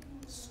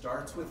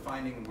 Starts with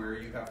finding where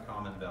you have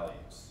common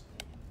values.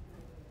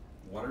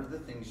 What are the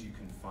things you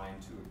can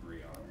find to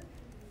agree on?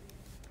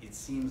 It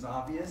seems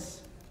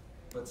obvious,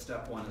 but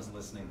step one is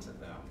listening to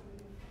them.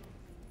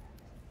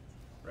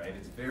 right?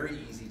 It's very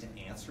easy to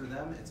answer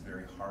them. It's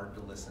very hard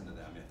to listen to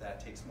them. If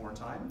that takes more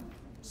time,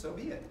 so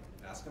be it.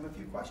 Ask them a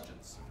few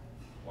questions.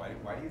 Why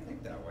do you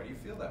think that? Why do you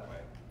feel that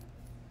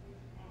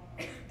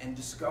way? And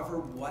discover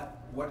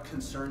what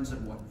concerns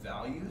and what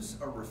values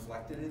are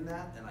reflected in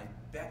that, and I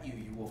bet you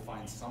will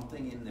find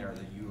something in there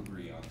that you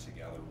agree on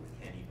together with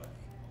anybody,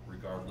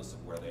 regardless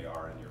of where they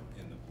are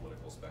in the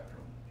political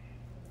spectrum.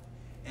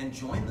 And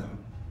join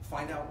them,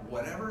 find out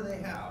whatever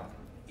they have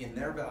in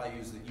their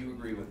values that you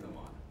agree with them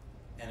on.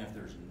 And if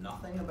there's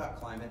nothing about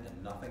climate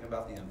and nothing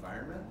about the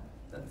environment,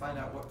 then find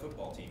out what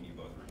football team you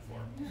both root for.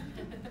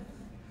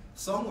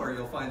 Somewhere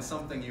you'll find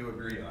something you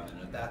agree on,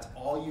 and if that's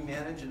all you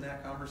manage in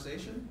that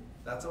conversation,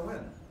 that's a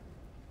win.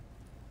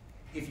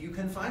 If you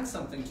can find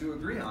something to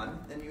agree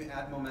on, then you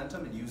add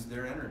momentum and use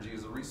their energy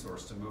as a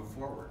resource to move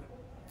forward.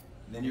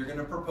 And then you're going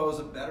to propose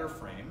a better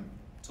frame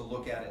to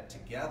look at it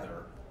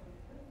together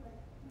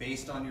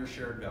based on your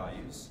shared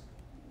values,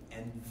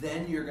 and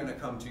then you're going to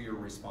come to your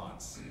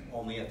response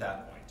only at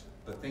that point,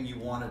 the thing you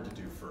wanted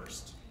to do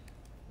first,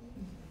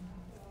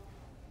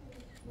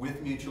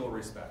 with mutual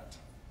respect.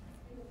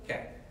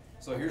 Okay,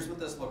 so here's what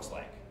this looks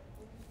like.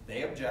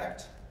 They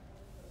object,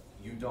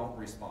 you don't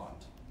respond.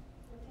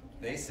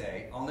 They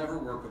say, I'll never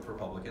work with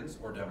Republicans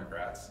or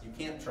Democrats. You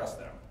can't trust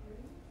them.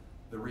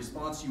 The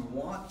response you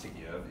want to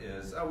give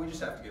is, oh, we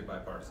just have to give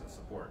bipartisan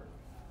support.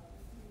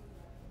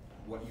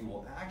 What you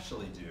will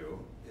actually do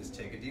is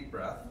take a deep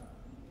breath,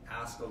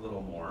 ask a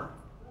little more,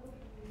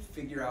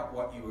 figure out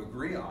what you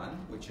agree on,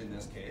 which in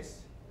this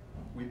case,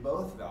 we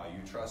both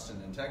value trust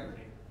and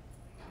integrity.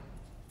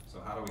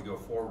 So how do we go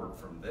forward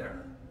from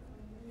there?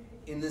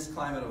 In this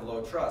climate of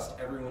low trust,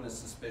 everyone is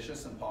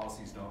suspicious and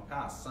policies don't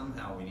pass.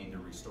 Somehow we need to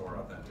restore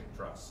authentic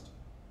trust.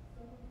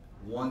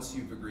 Once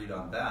you've agreed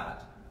on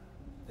that,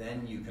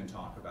 then you can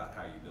talk about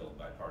how you build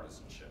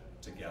bipartisanship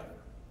together.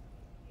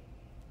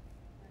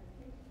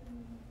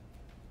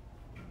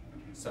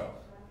 So,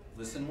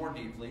 listen more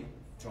deeply,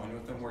 join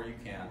with them where you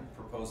can,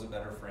 propose a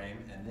better frame,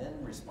 and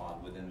then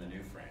respond within the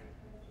new frame.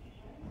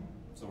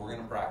 So we're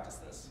going to practice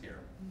this here.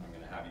 I'm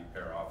going to have you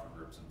pair off in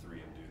groups of 3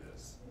 and do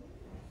this.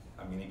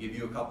 I'm going to give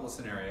you a couple of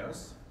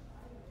scenarios.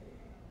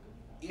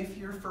 If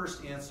your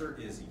first answer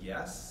is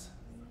yes,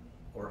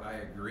 or I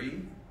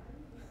agree,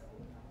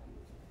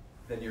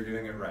 then you're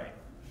doing it right.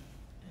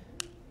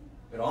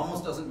 It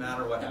almost doesn't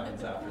matter what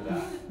happens after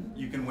that.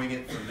 You can wing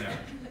it from there.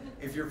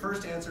 If your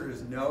first answer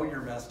is no,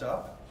 you're messed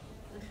up,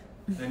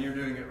 then you're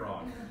doing it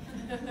wrong.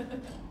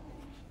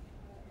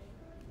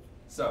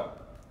 So,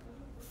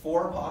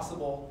 4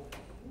 possible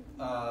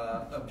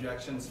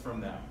objections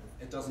from them.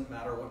 It doesn't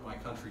matter what my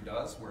country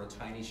does. We're a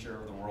tiny share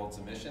of the world's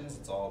emissions.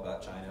 It's all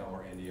about China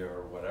or India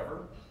or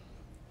whatever.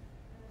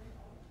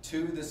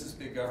 2, this is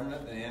big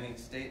government and any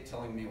state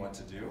telling me what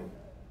to do.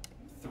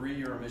 3,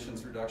 your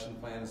emissions reduction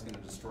plan is going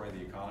to destroy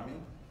the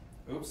economy.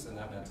 Oops, and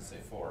that meant to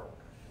say 4.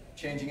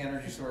 Changing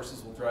energy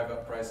sources will drive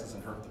up prices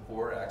and hurt the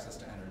poor. Access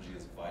to energy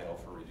is vital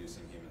for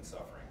reducing human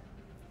suffering.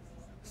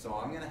 So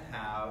I'm going to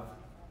have,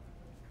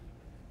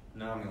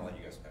 now I'm going to let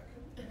you guys pick.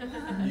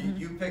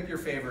 You pick your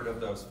favorite of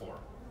those 4.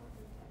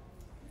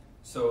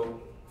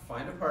 So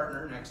find a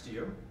partner next to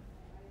you,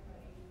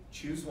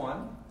 choose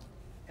one,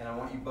 and I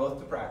want you both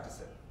to practice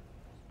it.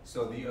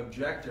 So the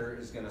objector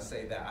is going to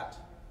say that,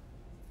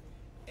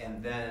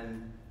 and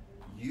then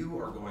you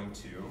are going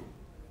to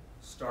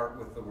start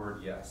with the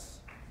word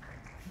yes.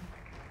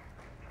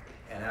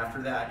 And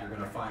after that, you're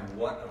going to find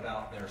what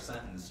about their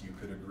sentence you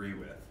could agree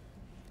with.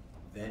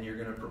 Then you're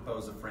going to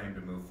propose a frame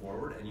to move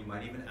forward, and you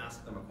might even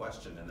ask them a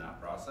question in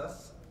that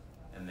process,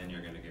 and then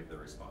you're going to give the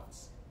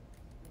response.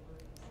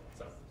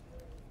 So,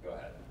 go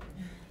ahead.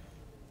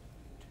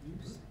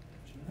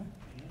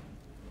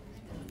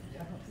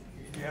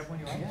 Do you have one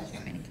you want?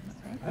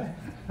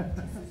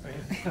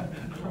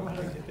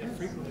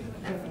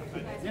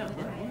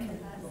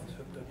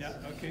 Yeah,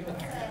 okay.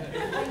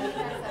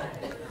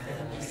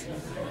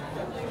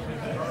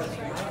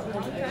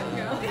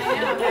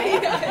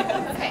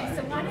 Okay,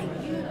 so why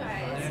don't you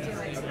guys do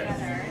it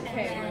together,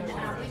 and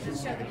then we can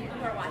show the people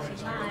who are watching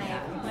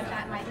live what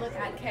that might look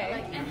like,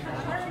 and how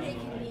hard it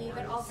can be,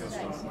 but also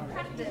that you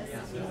practice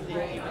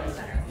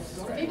better.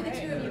 So maybe the 2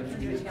 of you can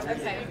do it together.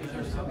 Okay.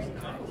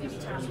 Maybe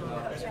Tom will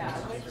coach.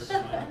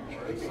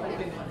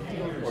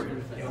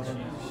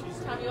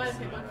 Tom, you want to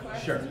pick one for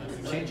us? Sure.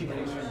 Changing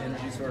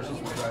energy sources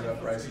will drive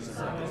up prices and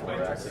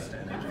hurt access to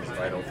energy is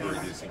vital for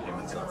reducing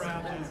human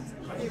suffering.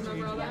 Do you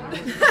remember all that?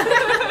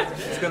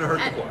 It's going to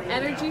hurt the poor.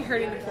 Energy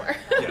hurting the poor.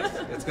 Yes,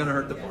 it's going to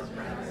hurt the poor.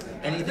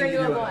 Anything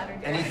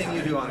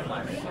you do on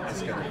climate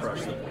is going to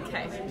crush the poor.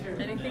 Okay.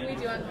 Anything we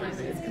do on climate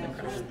is going to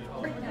crush the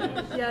poor.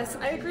 Yes,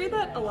 I agree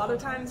that a lot of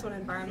times when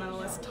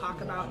environmentalists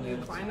talk about new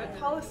climate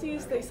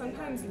policies, they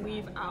sometimes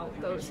leave out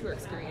those who are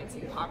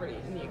experiencing poverty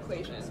in the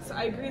equation. So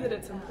I agree that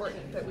it's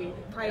important that we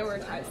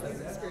prioritize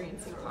those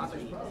experiencing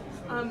poverty.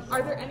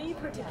 Are there any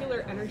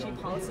particular energy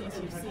policies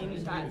you've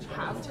seen that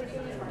have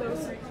taken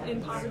those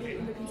in poverty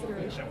into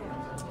consideration?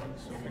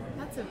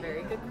 That's a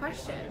very good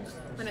question.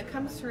 When it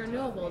comes to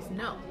renewables,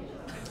 no.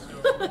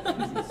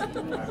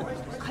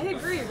 I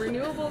agree.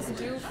 Renewables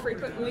do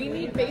frequently. We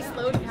need base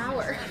load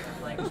power.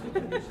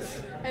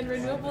 And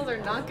renewables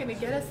are not going to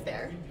get us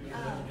there.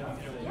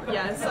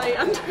 Yes, I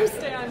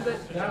understand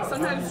that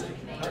sometimes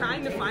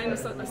trying to find a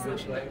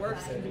solution that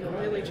works can be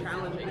really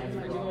challenging with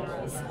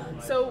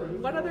renewables. So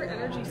what other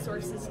energy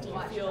sources do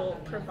you feel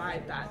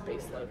provide that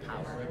baseload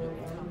power?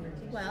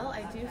 Well,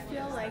 I do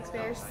feel like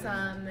there's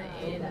some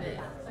in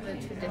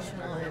the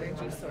traditional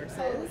energy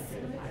sources,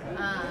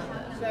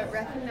 but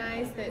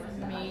recognize that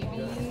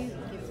maybe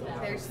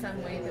there's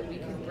some way that we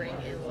can bring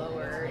in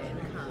lower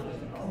income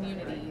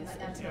communities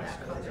into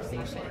that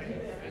conversation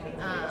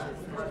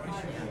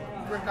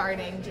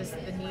regarding just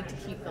the need to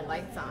keep the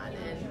lights on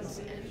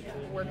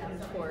and working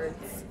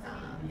towards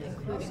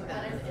including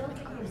them in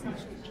the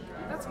conversation.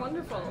 That's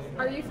wonderful.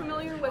 Are you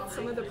familiar with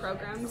some of the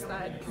programs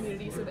that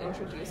communities have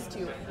introduced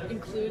to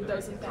include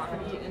those in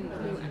poverty in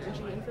new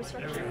energy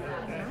infrastructure?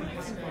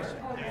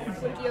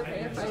 Would it be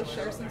okay if I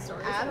share some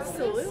stories?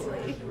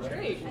 Absolutely.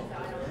 Great.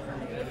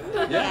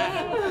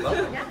 Yeah, love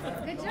it.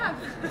 Yeah, good job.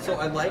 So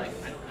I like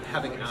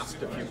having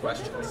asked a few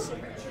questions.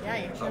 Yeah,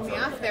 you threw me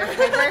off there,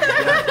 Reimer.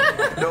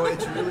 Yeah. No,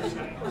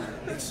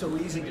 it's so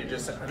easy to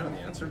just say, I know the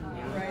answer.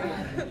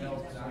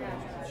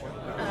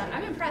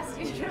 I'm impressed.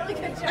 You did a really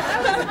good job.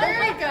 That was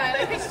very good.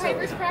 I think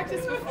Reimer's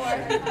practiced before.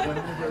 When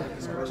we wrote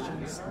these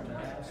questions,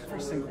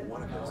 every single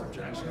one of those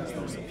objections,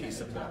 there was a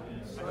piece of that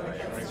I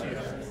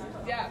answered.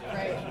 Yeah,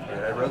 right.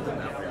 And I wrote them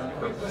that way on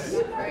purpose.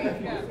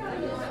 Right. Yeah. Do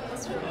you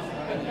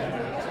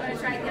want to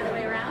try it the other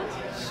way around?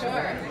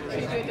 Sure.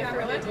 Should we do a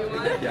different one? Do you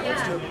want? Yeah,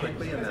 let's do it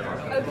quickly and then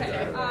I'll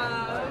Okay.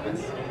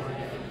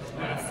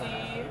 Let's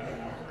see.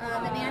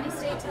 The nanny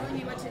state telling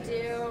me what to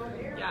do.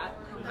 Yeah,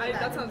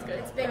 that sounds good.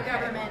 It's big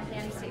government,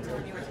 nanny state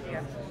telling me what to do.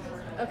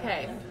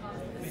 Okay.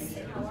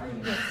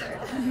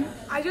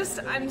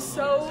 I'm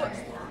so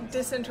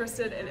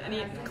disinterested in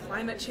any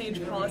climate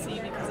change policy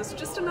because it's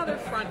just another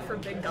front for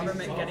big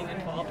government getting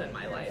involved in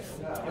my life.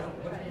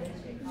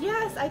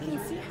 Yes, I can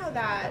see how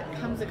that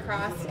comes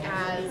across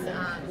as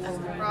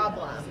a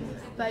problem,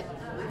 but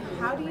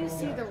how do you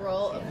see the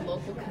role of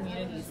local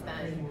communities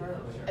then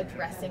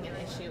addressing an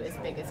issue as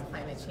big as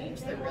climate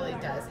change that really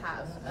does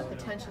have a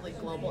potentially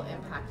global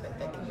impact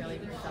that can really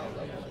be felt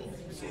locally?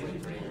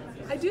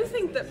 I do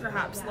think that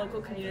perhaps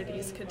local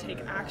communities could take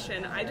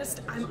action.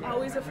 I'm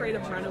always afraid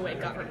of runaway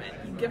government.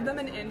 You give them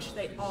an inch,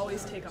 they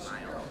always take a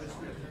mile.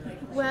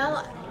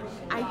 Well,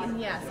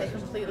 yes, I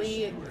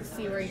completely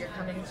see where you're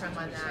coming from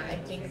on that. I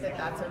think that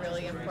that's a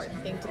really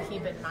important thing to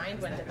keep in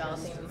mind when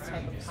developing these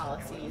type of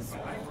policies.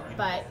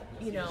 But,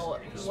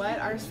 what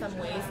are some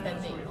ways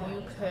then that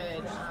you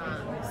could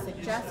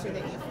suggest or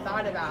that you've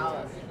thought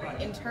about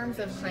in terms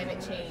of climate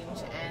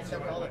change and the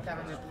role that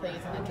government plays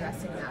in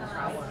addressing that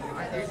problem?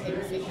 Are there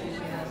things that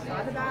you've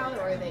thought about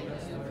or that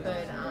you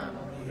could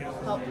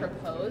help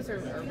propose or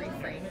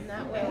reframe in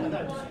that way?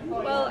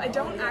 Well, I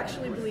don't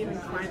actually believe in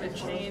climate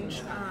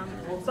change,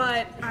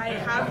 but I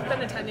have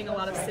been attending a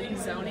lot of city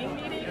zoning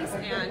meetings,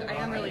 and I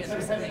am really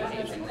interested in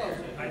engaging there.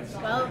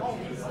 Well,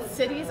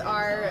 cities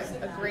are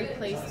a great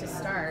place to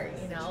start,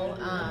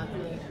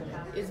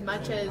 as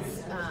much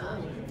as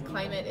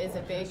climate is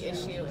a big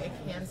issue, it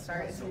can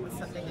start with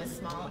something as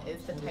small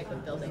as the type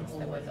of buildings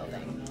that we're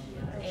building.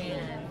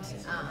 And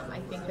I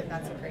think that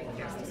that's a great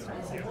place to start.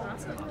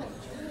 Awesome.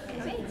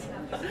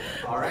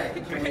 All right,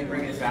 can we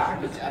bring it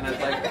back? And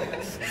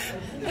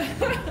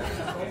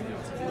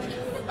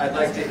I'd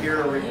like to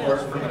hear a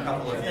report from a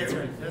couple of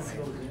you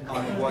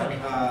on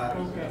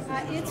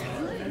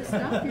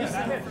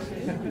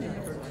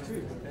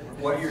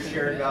what your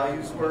shared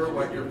values were,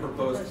 what your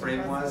proposed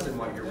frame was, and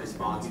what your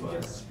response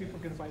was. People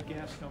can buy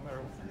gas no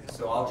matter what.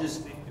 So I'll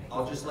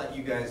just let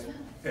you guys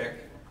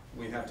pick.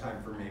 We have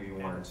time for maybe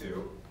one or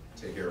two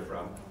to hear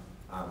from.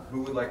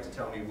 Who would like to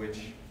tell me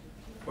which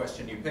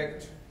question you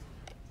picked,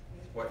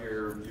 what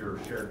your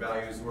shared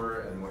values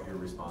were, and what your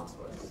response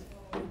was?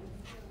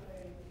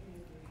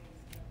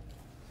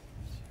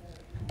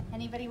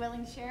 Anybody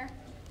willing to share?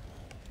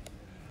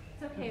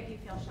 It's okay if you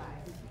feel shy.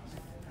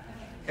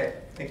 Okay,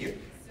 thank you.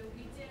 So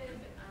we did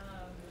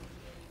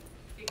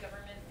big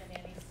government and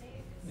nanny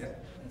state is Yeah.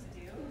 what to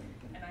do,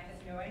 and I had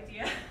no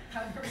idea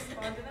how to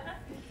respond to that.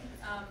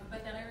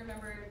 But then I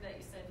remembered that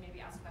you said maybe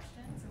ask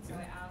questions, and so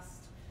I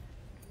asked,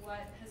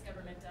 what has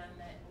government done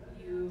that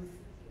you've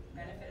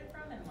benefited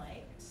from and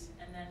liked?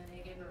 And then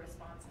they gave a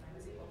response, and I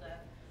was able to,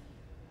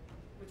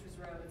 which was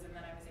roads, and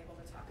then I was able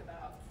to talk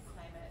about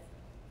climate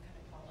kind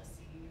of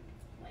policy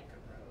like a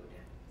road.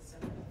 So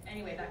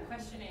anyway, that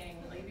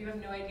questioning, like if you have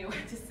no idea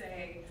what to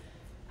say,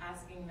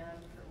 asking them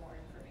for more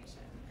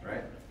information.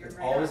 Right? You're It's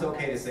right always on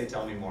okay that. to say,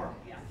 tell me more.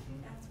 Yeah,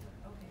 that's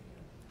okay.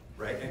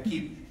 Right?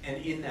 And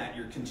in that,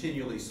 you're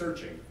continually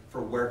searching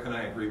for where can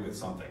I agree with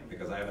something,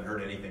 because I haven't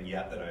heard anything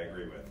yet that I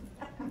agree with.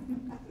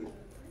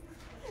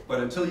 But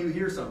until you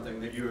hear something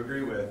that you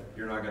agree with,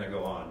 you're not going to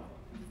go on.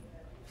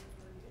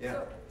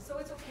 Yeah. So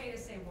it's okay to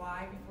say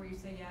why before you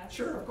say yes?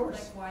 Sure, of course.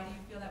 Like, why do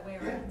you feel that way?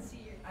 Or Yeah. I can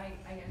see I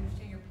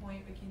understand your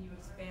point, but can you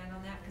expand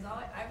on that?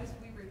 Because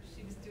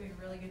she was doing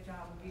a really good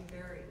job of being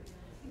very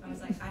I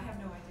was like, I have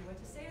no idea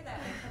what to say to that.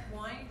 And I kept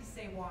wanting to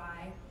say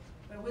why,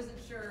 but I wasn't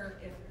sure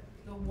if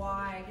the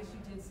why, I guess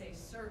you did say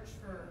search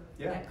for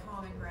that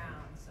common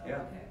ground. So,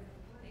 okay,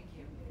 thank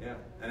you. Yeah,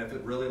 and if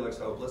it really looks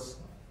hopeless,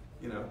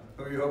 you know,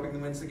 who are you hoping to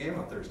win the game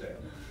on Thursday?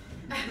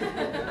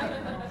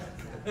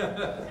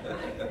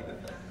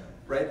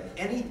 Right?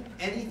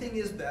 Anything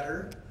is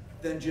better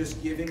than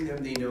just giving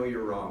them the know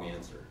you're wrong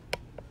answer.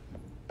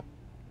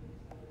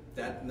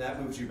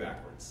 That moves you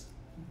backwards.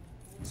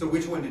 So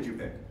which one did you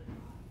pick?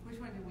 Which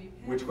one did we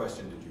pick? Which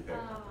question did you pick?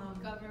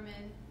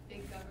 Government,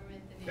 big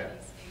government, the Okay.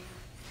 nanny state.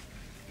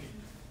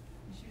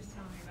 She was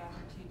telling me about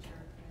her teacher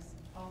who's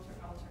ultra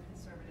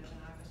conservative,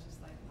 and I was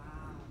just like,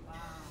 wow.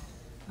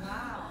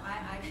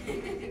 I can't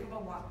even think of a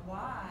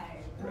why.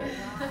 Right.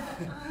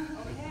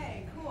 Wow.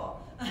 Okay,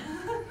 cool.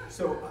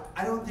 So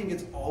I don't think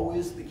it's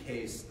always the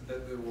case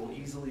that there will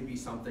easily be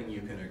something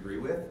you can agree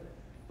with,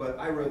 but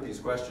I wrote these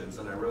questions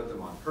and I wrote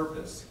them on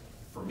purpose,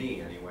 for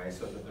me anyway,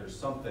 so that there's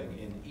something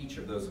in each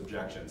of those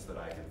objections that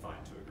I can find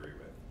to agree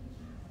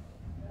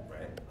with.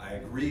 Right? I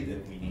agree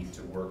that we need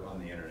to work on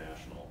the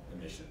international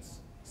emissions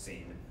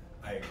scene.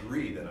 I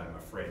agree that I'm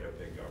afraid of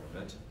big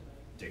government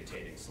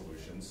dictating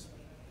solutions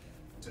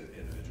to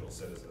individual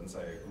citizens.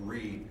 I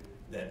agree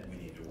that we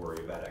need to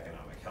worry about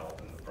economic health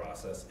in the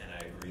process, and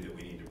I agree that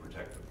we need to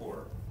protect the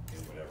poor in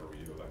whatever we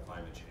do about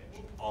climate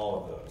change.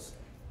 All of those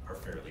are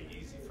fairly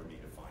easy for me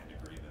to find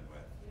agreement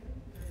with.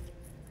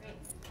 Great.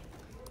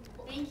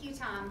 Thank you,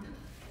 Tom.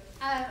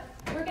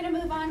 We're going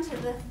to move on to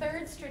the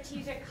third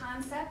strategic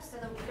concept so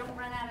that we don't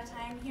run out of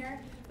time here,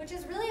 which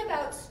is really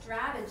about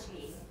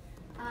strategy.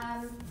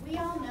 We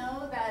all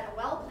know that a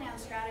well-planned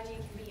strategy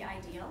can be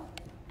ideal,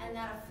 and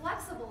that a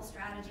flexible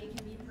strategy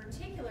can be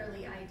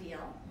particularly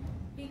ideal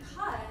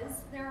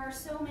because there are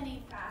so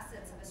many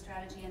facets of a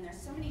strategy and there's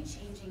so many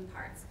changing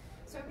parts.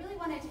 So I really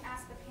wanted to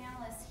ask the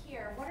panelists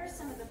here, what are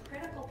some of the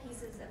critical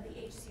pieces of the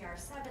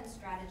HCR7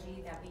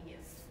 strategy that we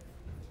used?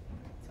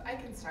 So I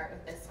can start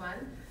with this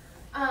one.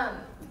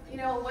 You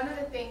know, one of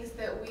the things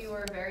that we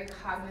were very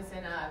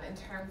cognizant of in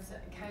terms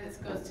of, kind of this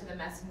goes to the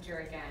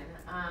messenger again,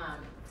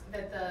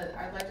 that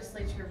our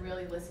legislature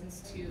really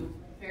listens to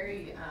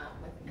very,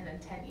 with an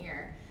intent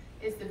ear,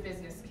 is the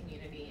business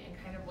community and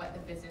kind of what the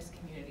business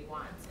community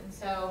wants. And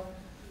so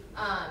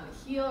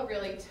HEAL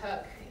really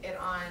took it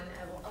on,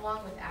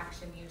 along with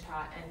Action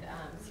Utah and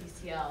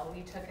CCL,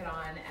 we took it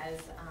on as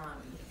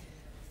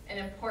an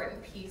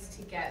important piece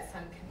to get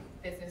some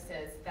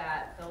businesses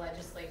that the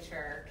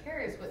legislature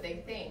cares what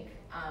they think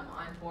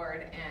on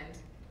board and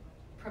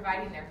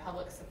providing their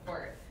public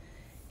support.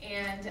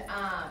 And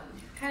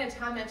kind of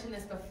Tom mentioned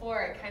this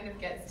before, it kind of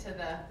gets to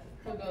the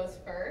who goes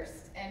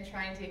first and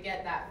trying to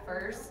get that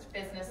first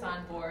business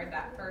on board,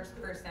 that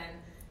first person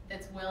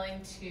that's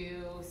willing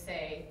to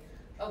say,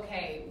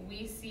 okay,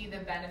 we see the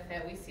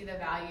benefit, we see the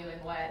value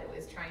in what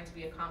is trying to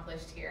be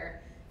accomplished here.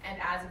 And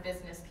as a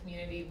business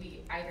community,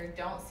 we either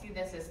don't see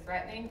this as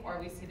threatening or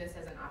we see this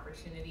as an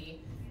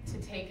opportunity to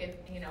take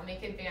it, you know,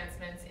 make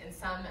advancements in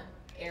some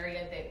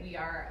area that we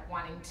are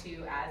wanting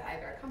to as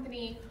either a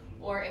company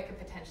or it could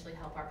potentially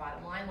help our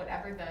bottom line,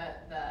 whatever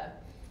the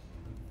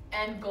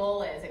end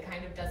goal is, it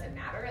kind of doesn't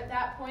matter at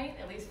that point.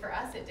 At least for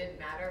us, it didn't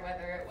matter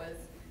whether it was,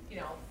 you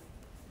know,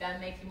 them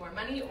making more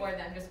money or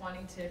them just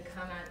wanting to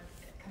come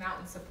out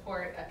and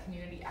support a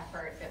community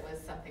effort that was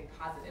something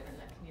positive in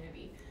the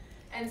community.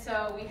 And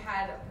so we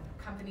had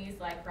companies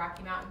like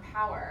Rocky Mountain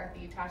Power,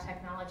 the Utah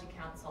Technology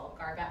Council,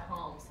 Garbutt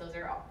Homes. Those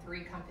are all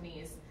three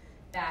companies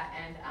that,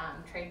 and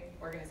trade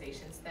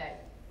organizations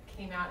that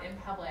came out in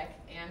public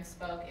and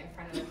spoke in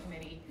front of the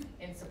committee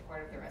in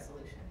support of the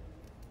resolution.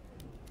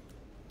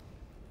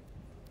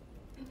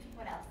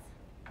 What else?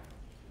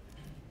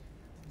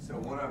 So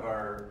one of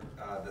our,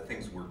 the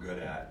things we're good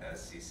at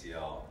as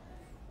CCL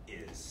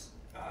is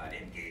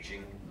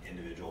engaging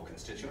individual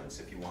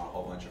constituents. If you want a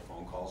whole bunch of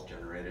phone calls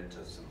generated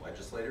to some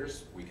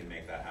legislators, we can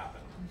make that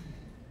happen.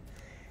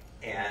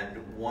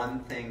 And one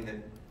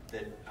thing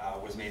that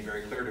was made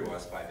very clear to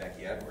us by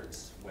Becky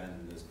Edwards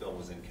when this bill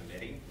was in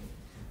committee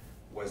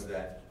was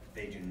that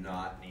they do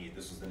not need,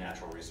 this was the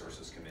Natural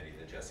Resources Committee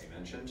that Jesse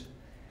mentioned,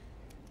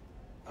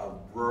 a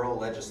rural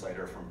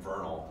legislator from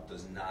Vernal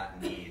does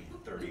not need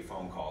 30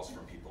 phone calls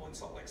from people in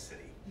Salt Lake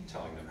City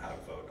telling them how to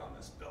vote on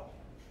this bill.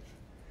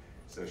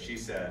 So she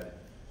said,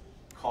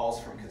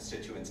 calls from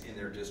constituents in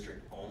their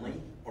district only,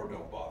 or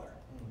don't bother.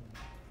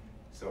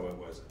 So it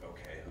was,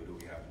 okay, who do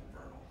we have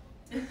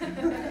in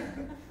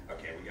Vernal?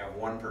 Okay, we got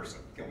one person.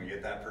 Can we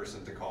get that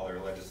person to call their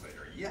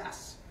legislator?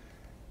 Yes.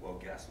 Well,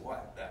 guess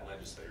what? That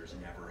legislator's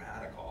never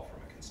had a call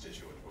from a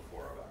constituent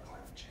before about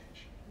climate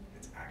change.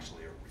 It's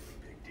actually a really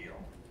big deal.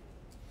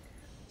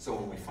 So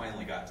when we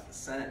finally got to the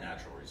Senate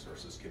Natural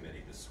Resources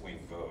Committee, the swing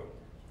vote,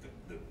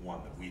 the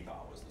one that we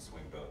thought was the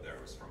swing vote there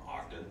was from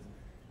Ogden,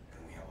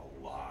 and we have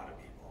a lot of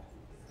people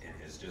in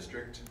his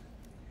district.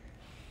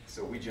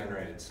 So we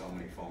generated so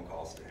many phone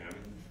calls to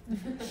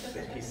him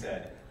that he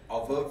said,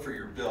 I'll vote for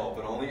your bill,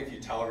 but only if you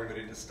tell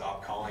everybody to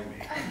stop calling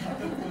me.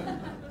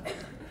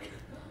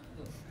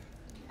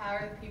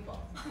 Power of people.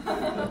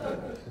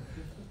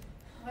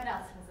 What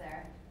else was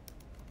there?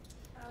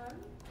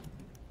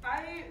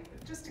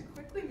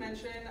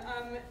 mention,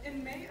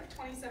 in May of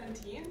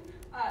 2017,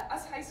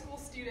 us high school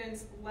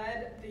students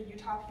led the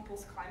Utah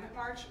People's Climate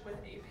March with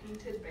a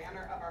painted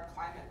banner of our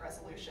climate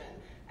resolution.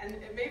 And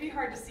it may be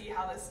hard to see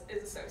how this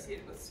is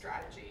associated with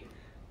strategy,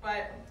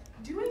 but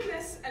doing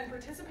this and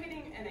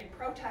participating in a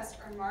protest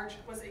or march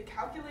was a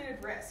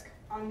calculated risk.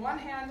 On one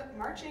hand,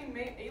 marching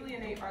may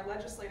alienate our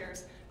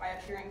legislators by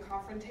appearing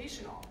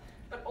confrontational,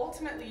 but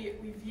ultimately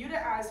we viewed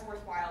it as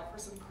worthwhile for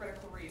some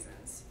critical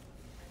reasons.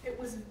 It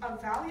was a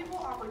valuable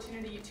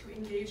opportunity to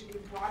engage a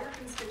broader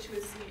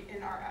constituency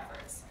in our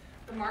efforts.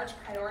 The march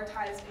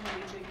prioritized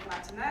engaging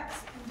Latinx,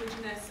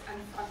 Indigenous,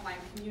 and frontline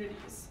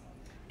communities.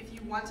 If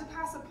you want to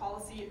pass a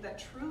policy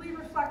that truly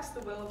reflects the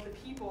will of the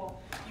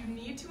people, you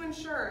need to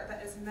ensure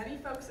that as many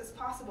folks as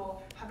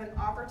possible have an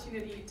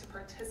opportunity to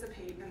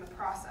participate in the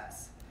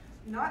process.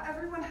 Not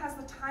everyone has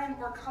the time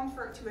or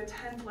comfort to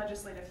attend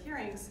legislative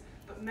hearings,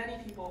 but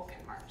many people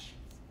can march.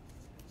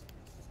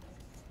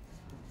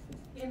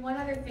 And one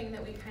other thing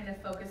that we kind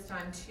of focused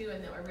on too,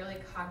 and that we're really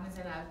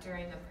cognizant of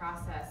during the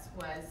process,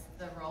 was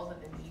the role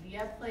that the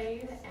media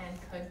played and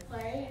could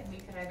play, and we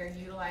could either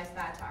utilize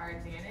that to our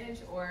advantage,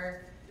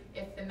 or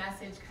if the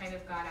message kind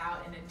of got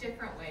out in a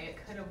different way,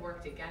 it could have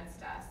worked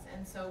against us.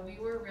 And so we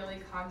were really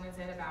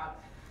cognizant about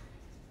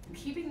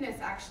keeping this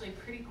actually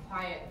pretty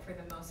quiet for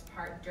the most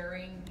part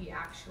during the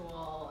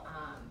actual,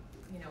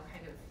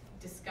 kind of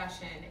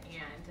discussion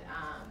and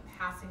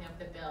passing of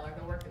the bill, or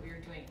the work that we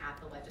were doing at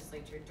the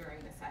legislature during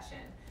the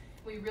session.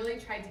 We really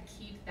tried to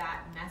keep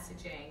that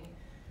messaging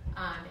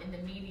in the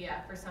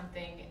media for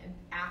something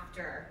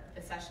after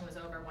the session was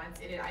over. Once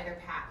it had either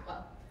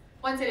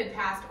once it had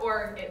passed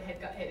or it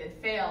had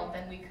failed,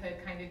 then we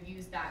could kind of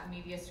use that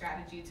media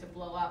strategy to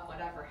blow up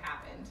whatever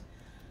happened.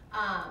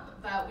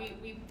 But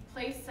we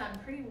placed some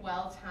pretty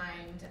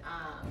well-timed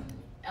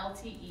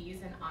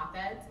LTEs and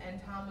op-eds, and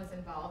Tom was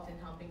involved in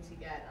helping to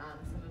get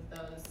some of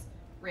those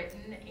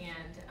written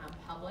and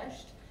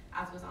published,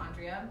 as was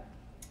Andrea.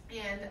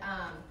 And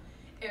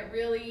it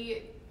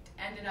really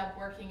ended up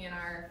working in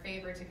our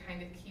favor to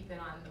kind of keep it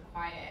on the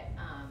quiet,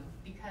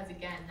 because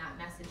again, that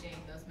messaging,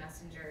 those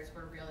messengers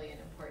were really an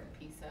important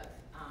piece of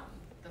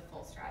the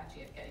full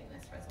strategy of getting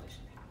this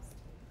resolution passed.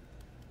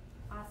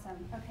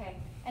 Awesome. Okay.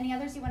 Any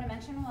others you want to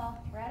mention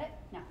while we're at it?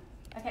 No.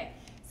 Okay.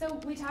 So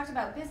we talked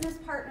about business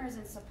partners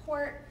and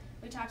support.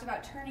 We talked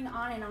about turning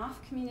on and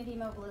off community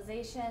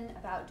mobilization,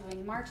 about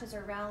doing marches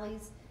or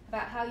rallies,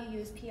 about how you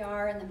use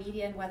PR and the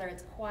media and whether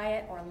it's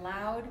quiet or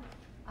loud.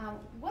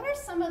 What are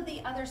some of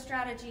the other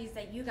strategies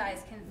that you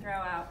guys can throw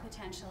out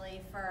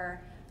potentially for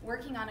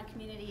working on a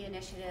community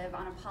initiative,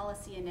 on a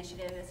policy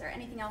initiative? Is there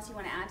anything else you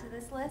want to add to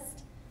this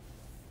list?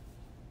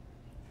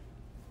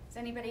 Does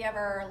anybody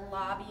ever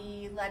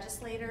lobby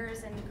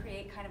legislators and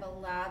create kind of a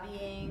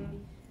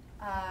lobbying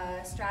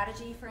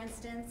strategy, for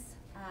instance?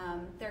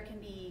 There can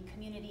be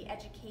community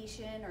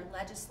education or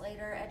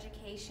legislator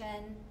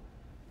education.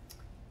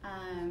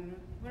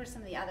 What are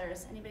some of the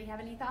others? Anybody have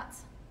any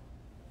thoughts?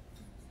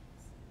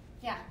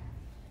 Yeah.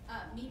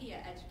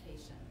 Media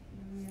education.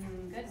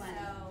 Good one.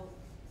 So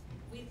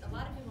a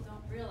lot of people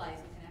don't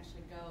realize you can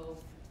actually go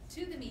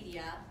to the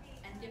media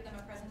and give them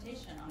a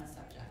presentation on a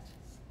subject.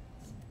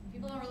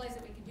 People don't realize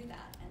that we can do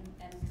that,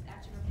 and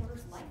actually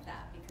reporters like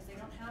that because they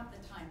don't have the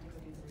time to go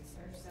do the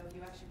research. So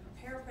you actually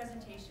prepare a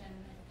presentation,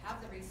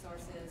 have the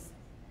resources,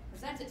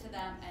 present it to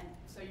them, and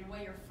so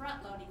you're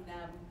front loading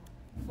them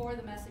for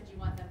the message you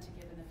want them to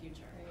give in the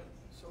future. Right.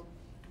 So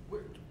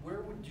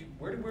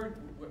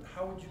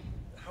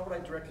how would I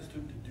direct a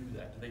student to do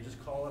that? Do they just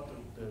call up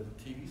the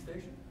TV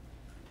station?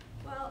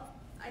 Well,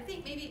 I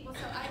think maybe,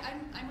 so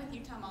I'm with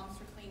Utah Moms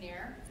for Clean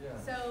Air. Yeah.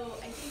 So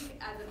I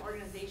think as an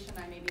organization,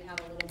 I maybe have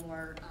a little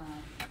more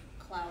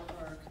clout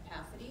or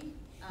capacity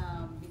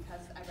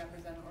because I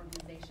represent an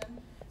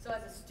organization. So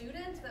as a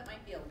student, that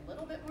might be a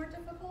little bit more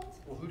difficult.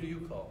 Well, who do you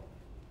call?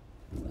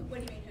 What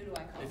do you mean, who do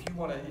I call? If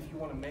you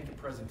want to make a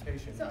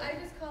presentation. So I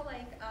just call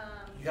like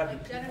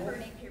Jennifer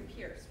Napier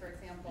Pierce, for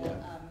example,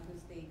 yeah.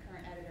 Who's the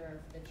current editor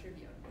of the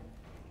Tribune.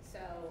 So.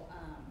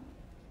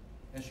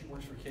 And she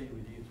works for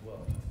KUED as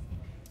well.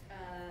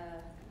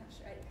 I'm not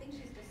sure. I think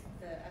she's just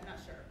I'm not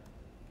sure.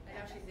 I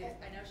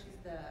know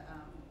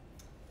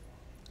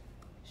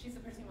she's the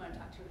person you want to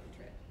talk to with the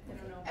trip. I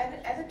don't know.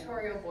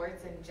 Editorial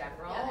boards in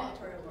general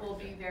will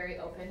be very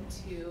open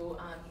to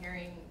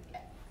hearing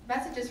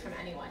messages from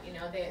anyone.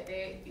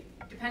 They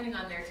depending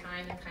on their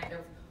time and kind of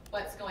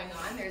what's going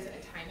on, there's a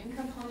timing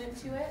component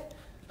to it.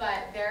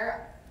 But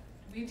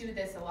we do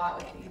this a lot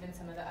with even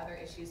some of the other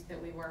issues that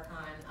we work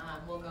on.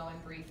 We'll go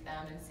and brief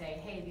them and say,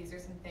 hey, these are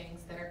some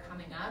things that are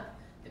coming up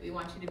that we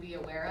want you to be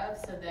aware of,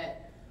 so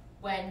that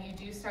when you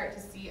do start to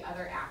see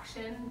other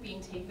action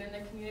being taken in the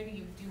community,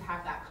 you do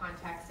have that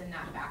context and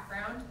that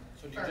background.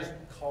 So do you just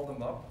call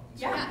them up?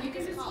 Yeah, you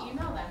can just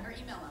email them. Or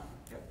email them.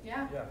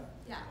 Yeah.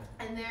 Yeah.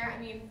 And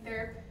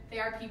they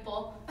are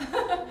people,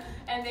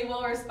 and they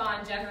will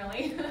respond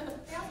generally.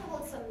 They also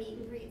hold some meet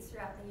and greets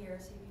throughout the year,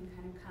 so you can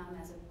kind of come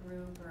as a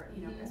group or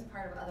as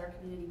part of other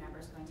community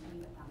members going to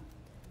meet with them.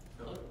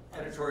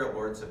 Editorial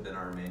boards have been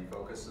our main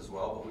focus as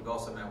well, but we've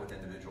also met with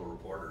individual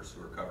reporters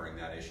who are covering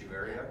that issue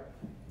area.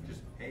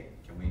 Just, hey,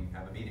 can we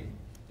have a meeting?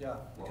 Yeah.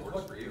 What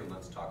works for you, and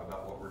let's talk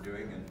about what we're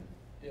doing. And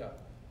yeah.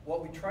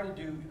 What we try to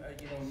do,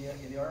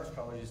 in the Honors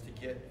College is to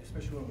get,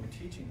 especially when we're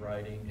teaching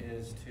writing,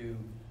 is to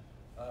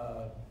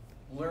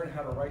learn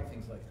how to write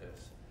things like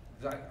this.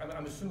 Because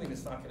I'm assuming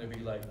it's not going to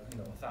be like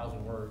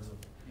 1,000 words.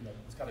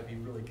 It's got to be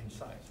really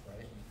concise,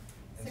 right?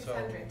 And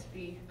 600 to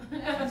be.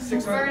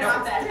 600.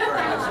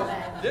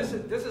 Right. This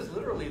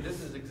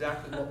is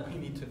exactly what we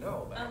need to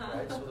know about,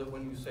 right? So that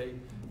when you say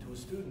to a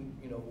student,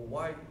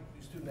 why?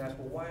 The student asks,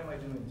 well, why am I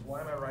doing this? Why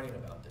am I writing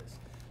about this?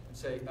 And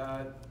say,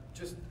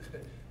 just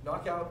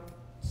knock out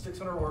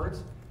 600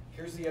 words.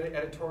 Here's the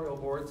editorial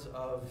boards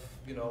of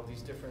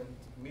these different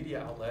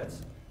media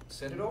outlets.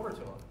 Send it over to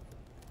them,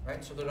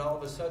 right? So that all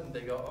of a sudden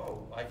they go,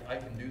 oh, I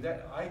can do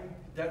that.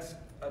 That's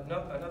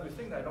another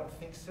thing that I don't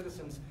think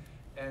citizens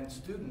and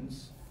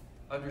students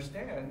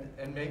understand,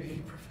 and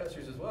maybe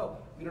professors as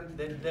well.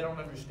 They don't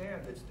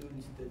understand that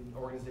students and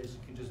organizations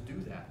can just do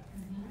that.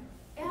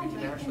 And we you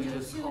can actually do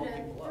just 2 call to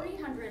people up.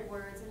 300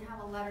 words and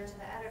have a letter to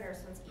the editor,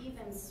 so it's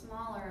even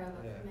smaller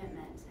of a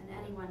commitment, and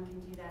anyone can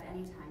do that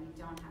anytime.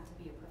 You don't have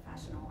to be a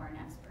professional or an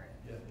expert.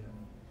 Yeah.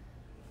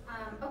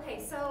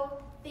 Okay,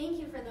 so thank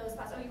you for those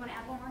thoughts. Oh, you want to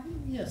add one more?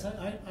 Yes,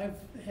 I've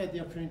had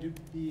the opportunity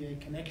to be a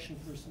connection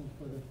person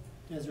for the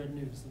Deseret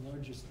News, the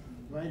largest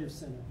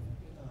writer-centered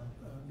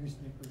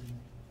newspaper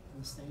in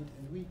the state,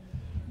 and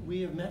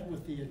we have met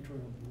with the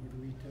editorial board.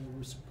 We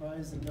were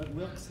surprised that Doug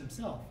Wilkes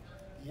himself,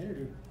 the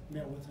editor,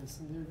 met with us,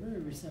 and they're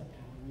very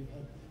receptive. And we've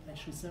had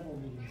actually several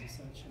meetings and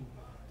such,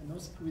 and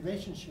those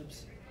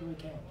relationships really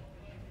count.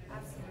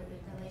 Absolutely,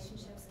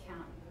 relationships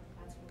count.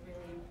 That's a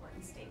really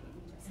important statement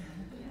you just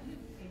made.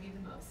 Maybe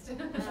the most.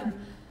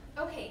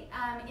 Okay,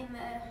 in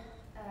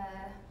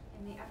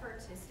the effort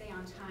to stay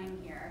on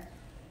time here,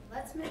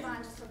 let's move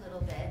on just a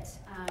little bit.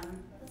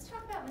 Let's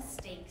talk about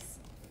mistakes.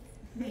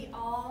 We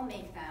all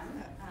make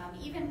them.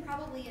 Even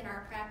probably in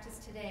our practice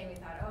today, we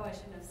thought, oh, I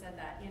shouldn't have said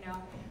that.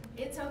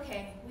 It's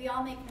okay. We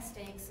all make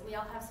mistakes. We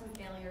all have some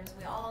failures.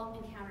 We all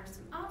encounter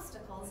some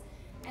obstacles.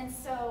 And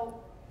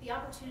so the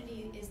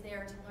opportunity is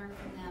there to learn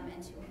from them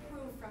and to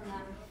improve from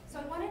them. So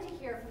I wanted to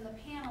hear from the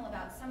panel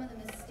about some of the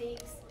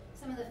mistakes,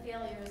 some of the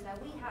failures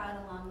that we had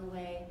along the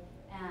way,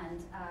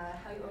 and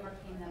how you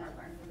overcame them or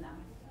learned from them.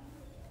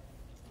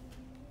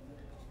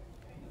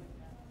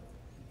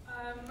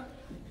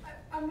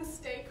 A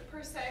mistake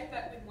per se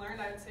that we've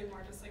learned, I would say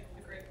more just like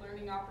the great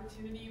learning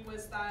opportunity,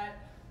 was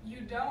that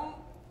you don't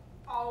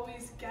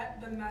always get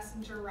the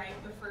messenger right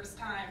the first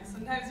time.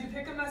 Sometimes you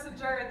pick a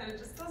messenger and then it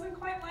just doesn't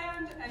quite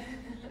land, and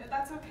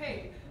that's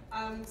okay.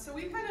 So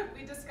we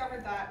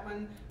discovered that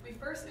when we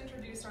first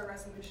introduced our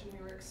resolution.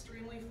 We were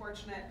extremely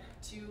fortunate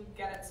to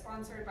get it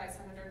sponsored by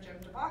Senator Jim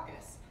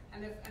Debakis.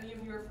 And if any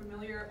of you are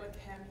familiar with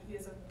him, he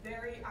is a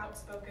very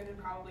outspoken and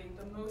probably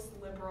the most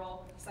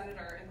liberal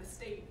senator in the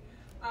state.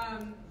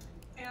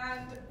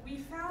 And we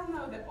found,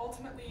 though, that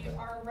ultimately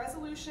our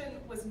resolution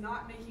was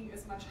not making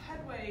as much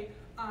headway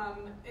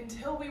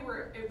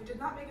it did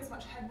not make as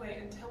much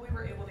headway until we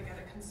were able to get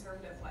a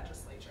conservative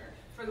legislature.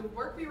 For the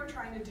work we were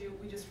trying to do,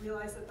 we just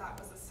realized that that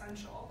was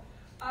essential.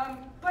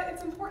 But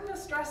it's important to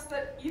stress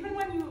that even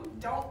when you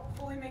don't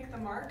fully make the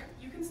mark,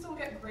 you can still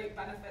get great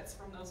benefits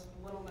from those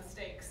little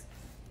mistakes.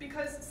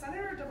 Because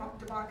Senator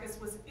Debakis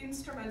was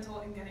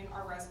instrumental in getting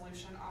our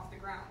resolution off the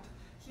ground.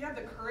 He had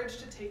the courage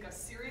to take us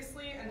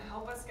seriously and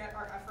help us get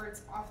our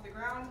efforts off the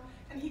ground,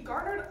 and he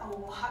garnered a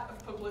lot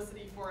of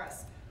publicity for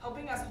us,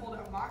 helping us hold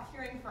a mock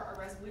hearing for our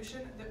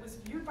resolution that was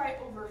viewed by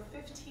over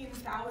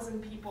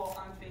 15,000 people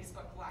on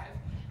Facebook Live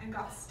and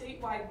got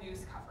statewide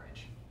news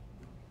coverage.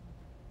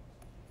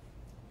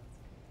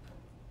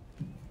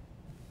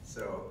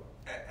 So,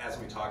 as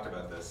we talked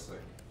about this,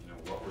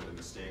 what were the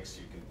mistakes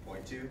you can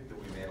point to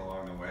that we made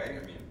along the way?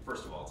 I mean,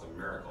 first of all, it's a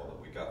miracle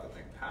that we got the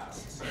thing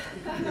passed. So.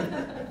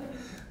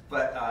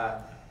 But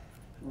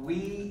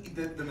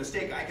the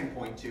mistake I can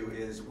point to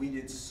is we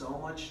did so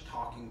much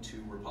talking to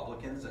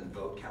Republicans and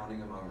vote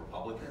counting among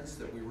Republicans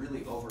that we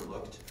really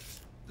overlooked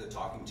the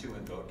talking to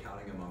and vote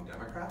counting among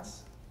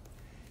Democrats.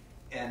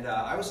 And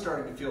I was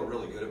starting to feel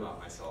really good about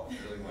myself,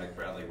 feeling like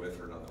Bradley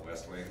Whitford on the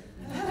West Wing.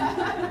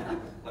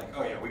 Like,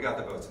 oh yeah, we got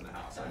the votes in the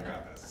House, I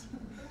got this.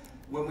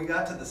 When we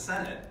got to the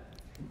Senate,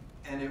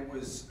 and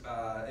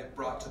it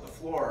brought to the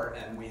floor,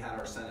 and we had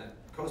our Senate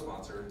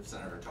co-sponsor,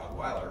 Senator Todd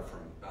Weiler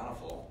from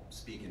Bountiful,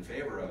 speak in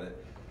favor of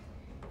it,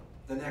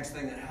 the next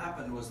thing that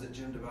happened was that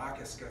Jim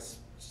Debakis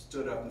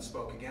stood up and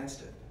spoke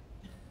against it.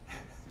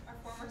 Our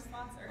former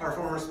sponsor. Our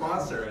former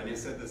sponsor, and he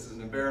said, this is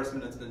an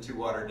embarrassment, it's been too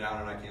watered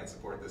down, and I can't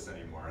support this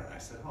anymore. And I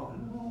said, oh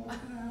no.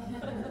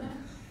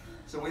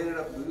 So we ended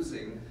up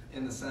losing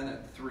in the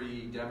Senate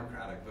 3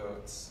 Democratic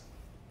votes.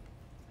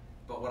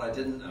 But what I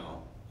didn't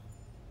know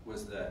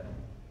was that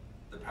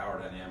the power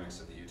dynamics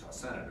of the Utah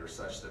Senate are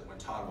such that when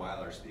Todd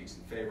Weiler speaks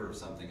in favor of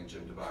something and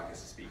Jim Debakis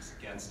speaks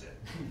against it,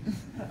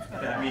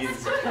 that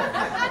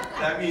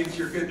means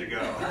you're good to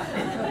go.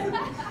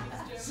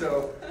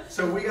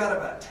 So we got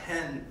about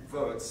 10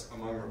 votes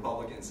among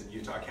Republicans in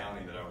Utah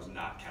County that I was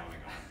not counting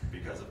on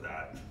because of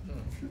that.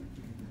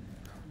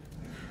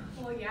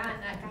 Well, yeah,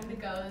 and that kind of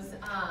goes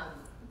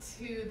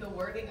to the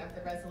wording of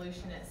the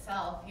resolution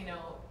itself. You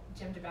know,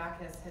 Jim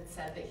DeBacchus had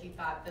said that he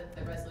thought that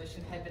the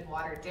resolution had been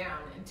watered down,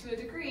 and to a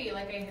degree,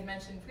 like I had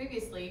mentioned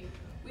previously,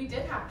 we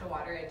did have to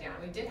water it down.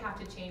 We did have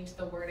to change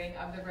the wording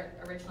of the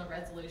original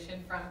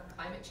resolution from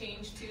climate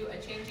change to a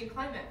changing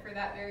climate for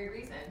that very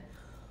reason.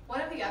 One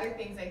of the other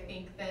things I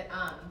think that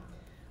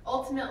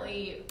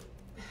ultimately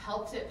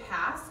helped it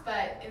pass,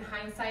 but in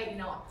hindsight, you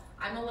know,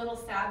 I'm a little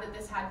sad that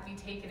this had to be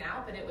taken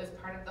out, but it was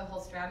part of the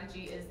whole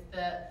strategy, is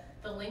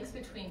the links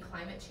between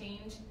climate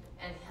change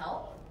and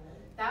health.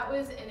 That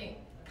was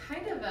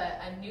kind of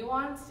a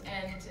nuanced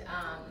and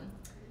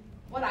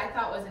what I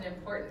thought was an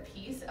important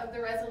piece of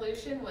the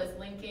resolution was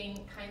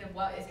linking kind of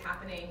what is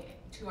happening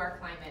to our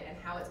climate and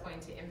how it's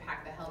going to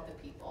impact the health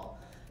of people.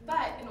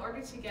 But in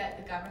order to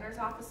get the governor's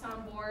office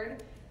on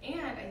board,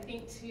 and I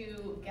think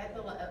to get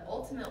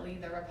ultimately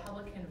the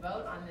Republican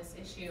vote on this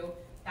issue,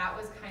 that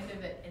was kind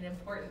of an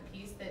important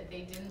piece, that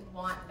they didn't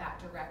want that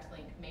direct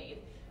link made,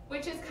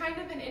 which is kind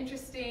of an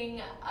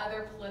interesting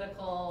other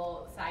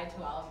political side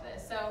to all of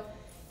this. So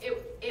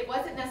it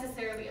wasn't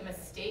necessarily a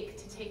mistake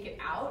to take it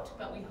out,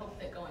 but we hope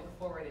that going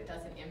forward it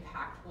doesn't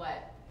impact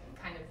what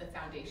kind of the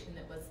foundation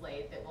that was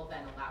laid that will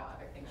then allow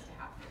other things to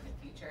happen in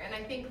the future. And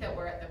I think that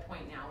we're at the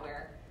point now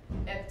where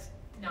it's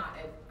not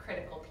a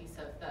critical piece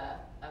of the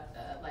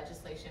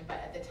legislation, but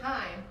at the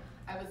time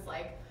I was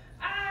like,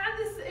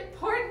 this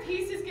important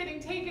piece is getting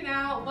taken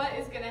out. What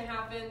is going to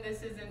happen?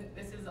 This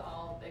is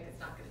all, like, it's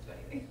not going to do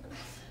anything.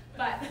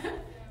 But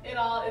it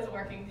all is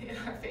working in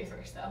our favor,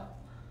 so.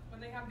 When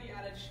they have the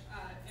adage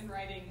in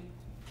writing,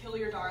 kill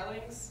your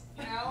darlings,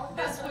 you know?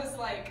 This was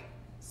like,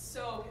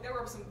 so, there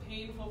were some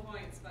painful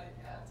points, but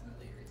yeah,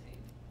 ultimately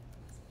retained.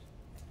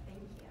 Thank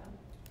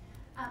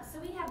you. So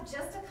we have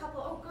just a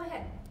couple, oh, go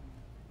ahead.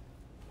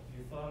 Have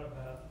you thought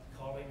about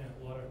calling it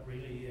what it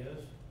really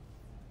is?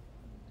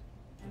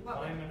 The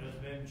climate has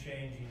been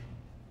changing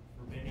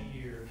for many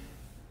years,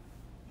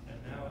 and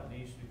now it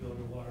needs to go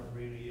to what it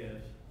really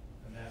is,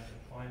 and that's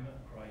a climate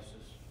crisis.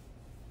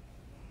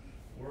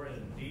 We're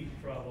in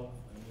deep trouble,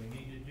 and we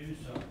need to do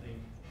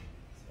something,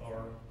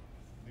 or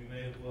we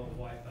may as well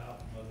wipe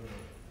out Mother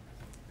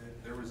Earth.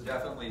 There was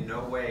definitely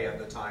no way at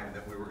the time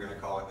that we were going to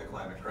call it the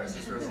Climate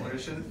Crisis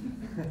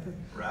Resolution.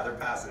 Rather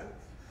pass it.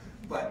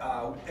 But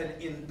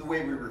and in the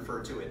way we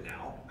refer to it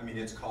now, I mean,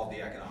 it's called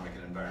the Economic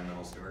and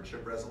Environmental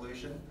Stewardship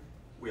Resolution.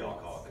 We all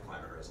call it the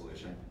Climate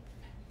Resolution.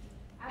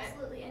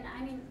 Absolutely, and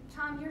I mean,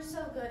 Tom, you're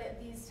so good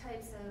at these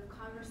types of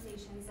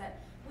conversations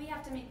that we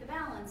have to make the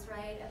balance,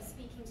 right, of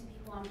speaking to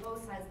people on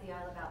both sides of the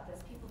aisle about this,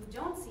 people who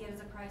don't see it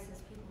as a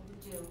crisis, people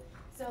who do.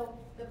 So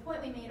the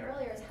point we made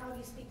earlier is, how do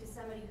you speak to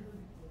somebody who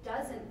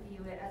doesn't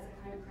view it as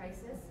a climate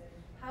crisis?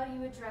 How do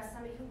you address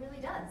somebody who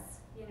really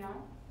does, you know?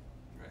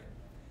 Right.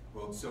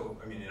 Well, so,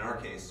 I mean, in our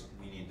case,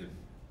 we need to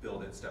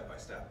build it step by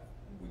step.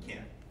 We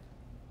can't,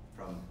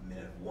 from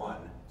minute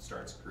one,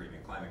 start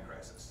screaming climate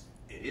crisis.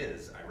 It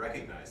is, I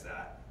recognize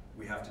that.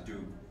 We have to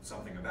do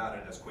something about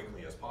it as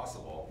quickly as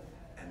possible,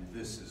 and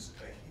this is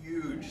a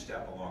huge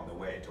step along the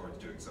way towards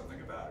doing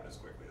something about it as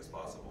quickly as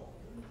possible.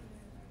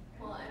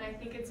 Well, and I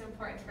think it's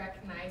important to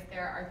recognize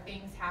there are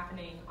things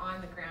happening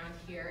on the ground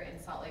here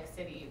in Salt Lake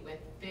City with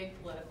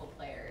big political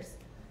players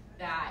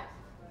that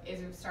is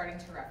starting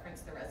to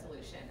reference the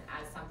resolution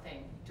as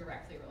something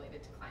directly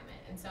related to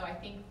climate. And so I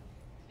think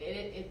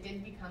it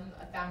did become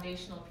a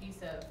foundational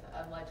piece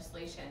of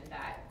legislation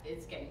that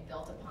is getting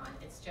built upon.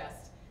 It's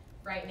just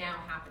right now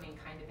happening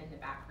kind of in the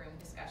backroom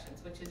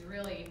discussions, which is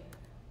really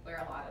where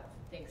a lot of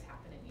things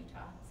happen in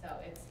Utah. So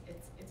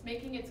it's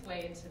making its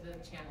way into the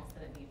channels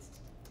that it needs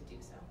to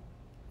do so.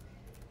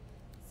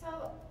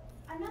 So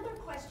another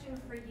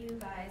question for you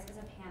guys as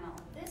a panel.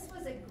 This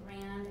was a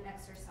grand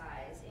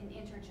exercise in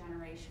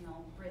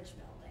intergenerational bridge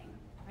building,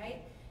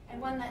 right? And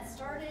one that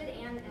started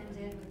and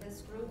ended with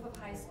this group of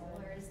high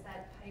schoolers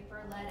that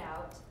Piper led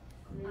out,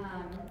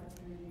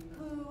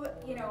 who,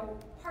 you know,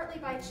 partly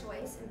by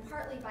choice and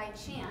partly by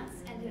chance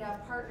ended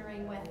up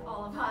partnering with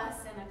all of us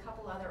and a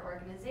couple other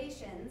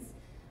organizations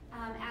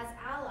as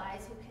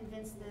allies who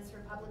convinced this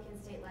Republican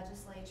state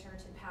legislature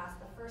to pass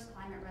the first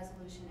climate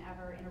resolution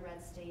ever in a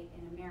red state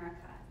in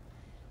America.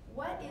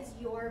 What is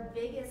your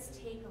biggest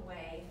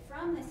takeaway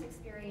from this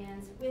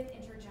experience with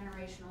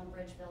intergenerational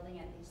bridge building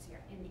at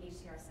in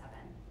HCR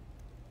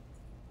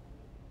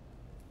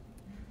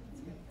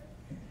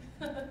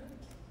 7?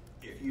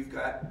 If you've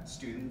got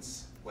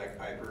students like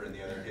Piper and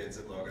the other kids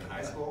at Logan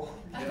High School,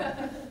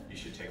 you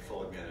should take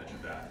full advantage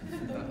of that.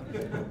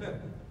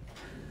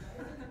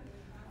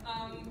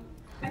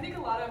 I think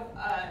a lot of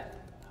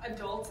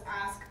adults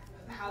ask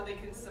how they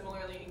can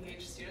similarly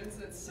engage students.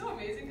 And it's so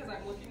amazing because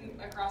I'm looking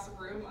across a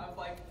room of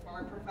like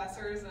former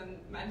professors and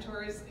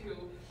mentors who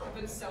have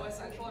been so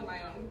essential in my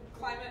own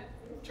climate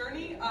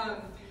journey.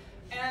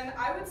 And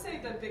I would say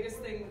the biggest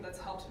thing that's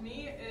helped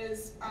me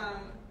is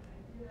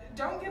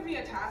don't give me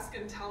a task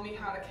and tell me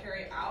how to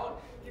carry it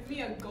out. Give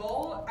me a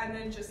goal and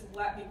then just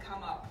let me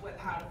come up with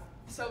how to.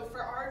 So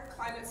for our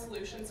Climate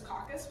Solutions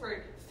Caucus,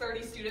 where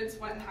 30 students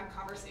went and had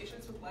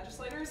conversations with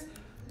legislators,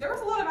 there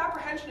was a lot of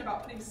apprehension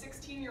about putting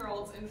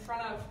 16-year-olds in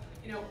front of,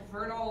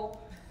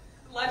 vernal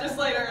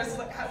legislators.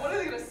 Like, what are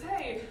they going to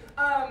say?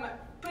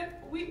 But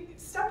we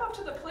step up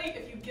to the plate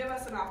if you give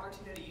us an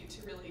opportunity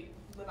to really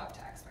live up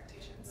to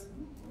expectations.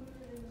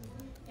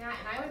 Yeah,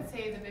 and I would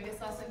say the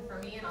biggest lesson for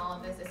me in all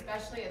of this,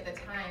 especially at the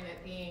time,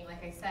 it being,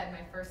 like I said,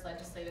 my first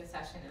legislative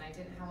session, and I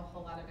didn't have a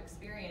whole lot of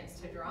experience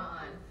to draw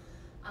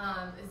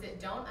on, is that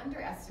don't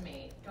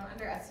underestimate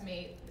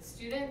the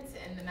students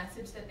and the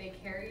message that they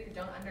carry.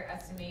 Don't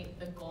underestimate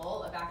the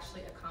goal of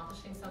actually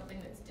accomplishing something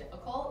that's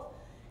difficult,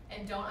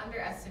 and don't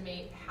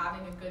underestimate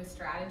having a good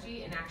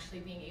strategy and actually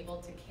being able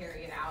to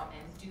carry it out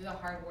and do the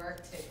hard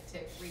work to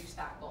reach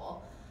that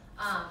goal.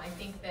 I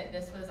think that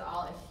this was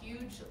all a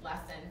huge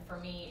lesson for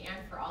me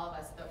and for all of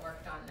us that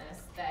worked on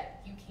this,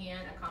 that you can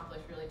accomplish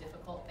really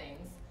difficult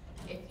things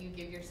if you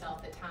give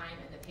yourself the time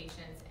and the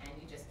patience and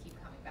you just keep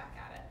coming back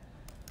at it.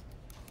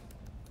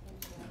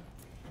 Thank you.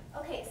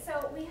 Okay,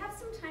 so we have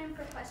some time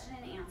for question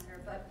and answer,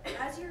 but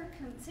as you're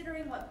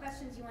considering what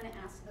questions you want to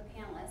ask the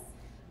panelists,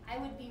 I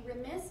would be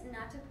remiss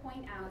not to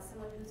point out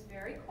someone who's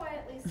very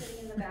quietly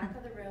sitting in the back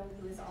of the room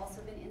who has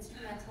also been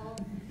instrumental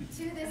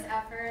to this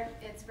effort.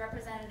 It's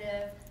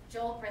Representative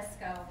Joel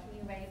Briscoe. Can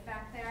you wave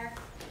back there?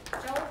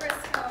 Joel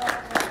Briscoe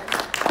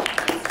was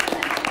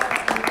instrumental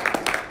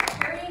in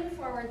carrying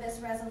forward this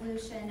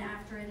resolution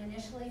after it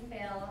initially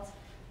failed.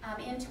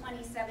 In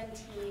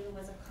 2017,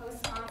 was a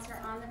co-sponsor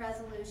on the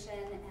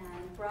resolution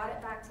and brought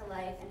it back to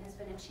life and has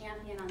been a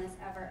champion on this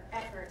effort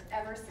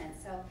ever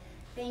since. So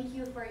thank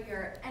you for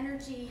your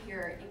energy,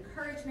 your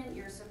encouragement,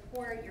 your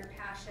support, your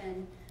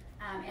passion,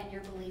 and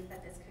your belief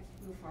that this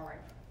could move forward.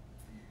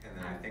 And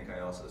then I think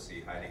I also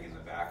see hiding in the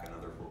back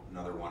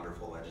another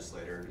wonderful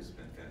legislator who's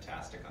been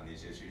fantastic on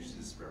these issues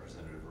is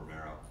Representative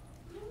Reimer.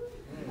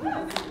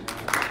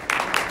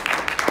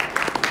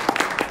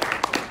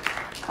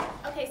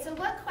 Okay, so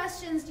what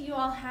questions do you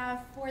all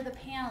have for the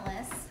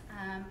panelists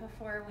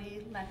before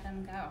we let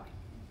them go?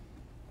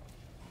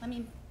 Let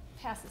me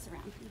pass this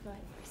around. You go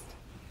ahead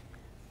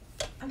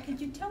first.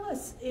 Could you tell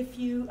us if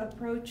you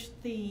approached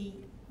the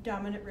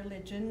dominant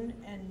religion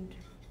and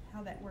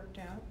how that worked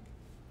out?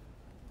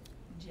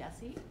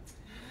 Jesse?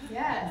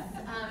 Yes.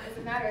 As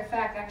a matter of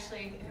fact,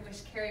 actually, I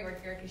wish Carrie were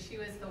here because she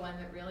was the one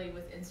that really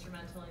was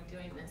instrumental in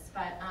doing this.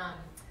 But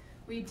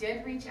we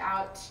did reach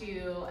out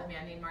to a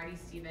man named Marty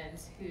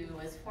Stevens, who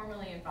was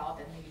formerly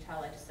involved in the Utah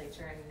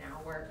legislature and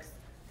now works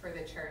for the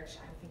church.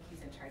 I think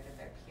he's in charge of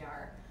their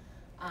PR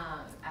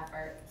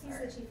efforts. He's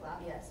the chief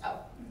lobbyist. Oh,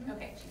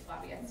 okay, chief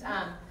lobbyist.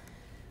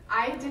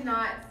 I did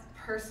not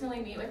personally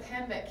meet with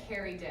him, but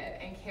Carrie did.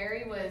 And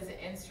Carrie was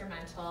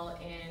instrumental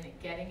in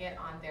getting it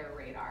on their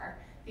radar.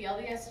 The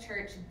LDS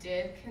Church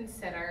did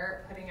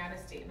consider putting out a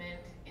statement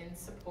in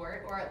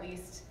support, or at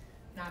least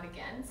not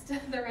against,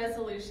 the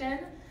resolution.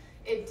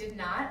 It did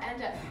not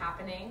end up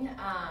happening.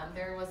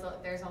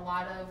 There's a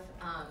lot of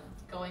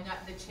going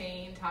up the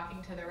chain,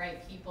 talking to the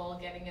right people,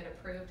 getting it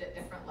approved at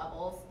different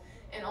levels.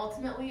 And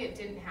ultimately it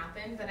didn't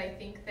happen, but I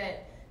think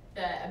that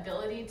the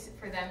ability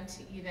for them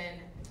to even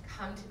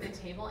come to the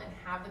table and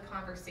have the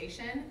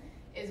conversation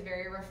is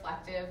very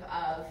reflective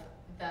of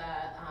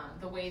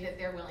the way that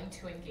they're willing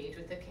to engage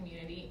with the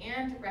community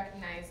and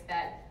recognize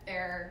that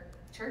their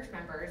church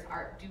members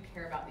do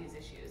care about these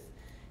issues.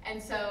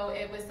 And so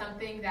it was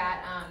something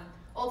that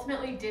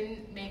ultimately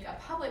didn't make a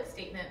public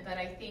statement, but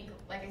I think,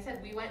 like I said,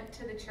 we went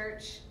to the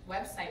church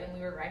website when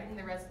we were writing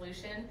the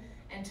resolution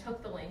and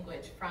took the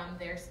language from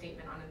their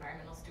statement on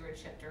environmental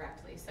stewardship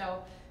directly.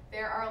 So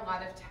there are a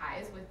lot of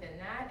ties within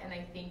that, and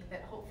I think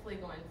that hopefully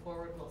going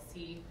forward we'll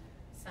see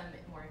some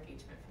more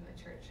engagement from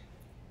the church.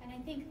 And I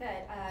think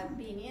that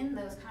being in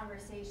those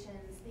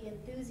conversations, the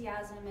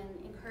enthusiasm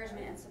and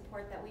encouragement and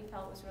support that we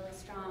felt was really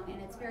strong.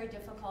 And it's very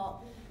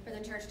difficult for the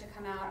church to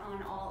come out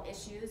on all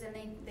issues, and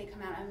they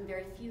come out on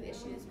very few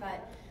issues.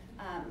 But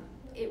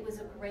it was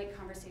a great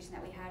conversation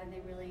that we had, and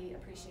they really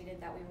appreciated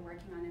that we were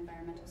working on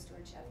environmental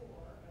stewardship.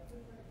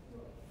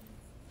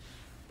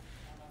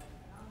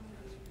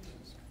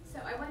 So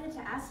I wanted to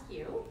ask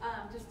you,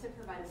 just to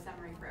provide a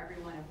summary for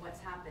everyone of what's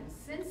happened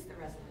since the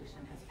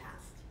resolution has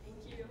passed.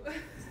 Thank you.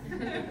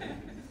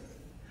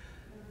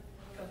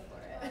 Go for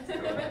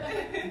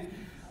it.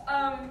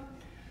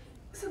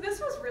 So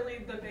this was really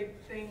the big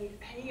thing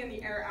hanging in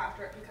the air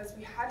after it, because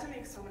we had to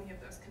make so many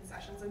of those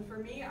concessions. And for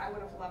me, I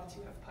would have loved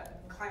to have put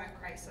climate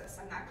crisis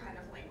and that kind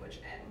of language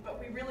in. But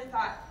we really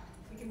thought,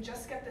 if we can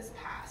just get this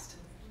passed.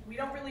 We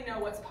don't really know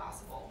what's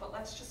possible, but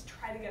let's just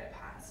try to get it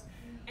passed.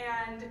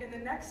 And in the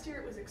next year,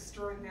 it was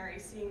extraordinary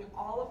seeing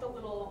all of the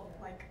little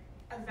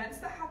events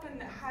that happened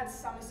that had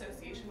some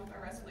association with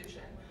our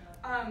resolution.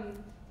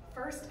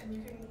 First, and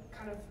you can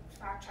kind of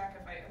fact check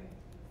if I am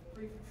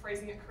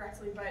rephrasing it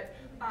correctly, but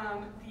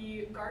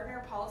the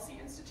Gardner Policy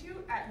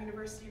Institute at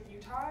University of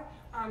Utah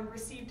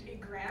received a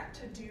grant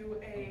to do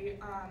a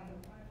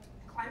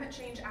climate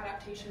change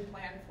adaptation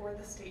plan for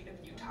the state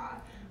of Utah.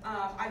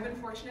 I've been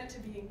fortunate to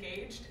be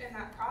engaged in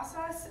that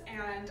process,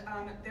 and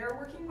they're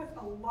working with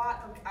a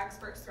lot of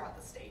experts throughout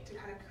the state to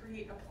kind of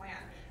create a plan.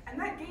 And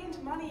that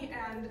gained money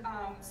and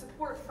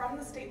support from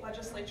the state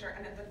legislature,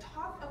 and at the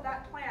top of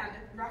that plan,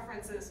 it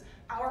references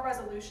our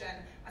resolution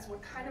as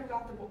what kind of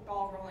got the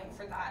ball rolling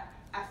for that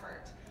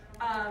effort.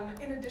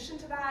 In addition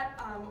to that,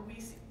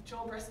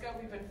 Joel Briscoe,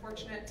 we've been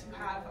fortunate to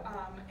have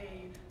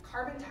a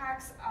carbon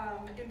tax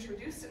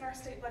introduced in our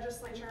state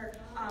legislature.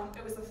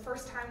 It was the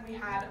first time we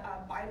had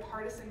a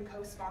bipartisan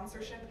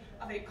co-sponsorship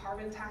of a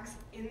carbon tax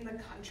in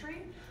the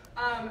country.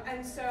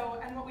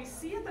 And what we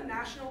see at the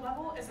national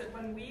level is that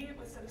when we,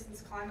 with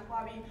Citizens Climate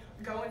Lobby,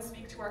 go and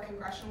speak to our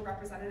congressional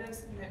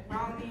representatives, Mitt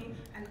Romney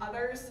and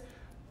others,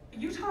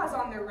 Utah is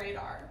on their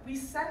radar. We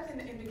sent an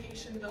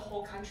indication to the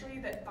whole country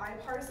that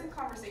bipartisan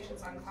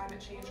conversations on climate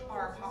change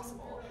are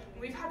possible.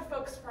 And we've had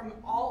folks from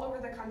all over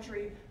the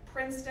country,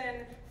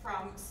 Princeton,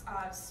 from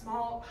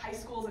small high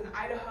schools in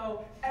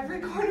Idaho, every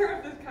corner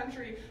of the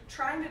country,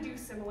 trying to do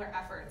similar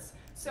efforts.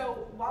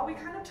 So while we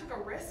kind of took a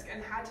risk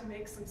and had to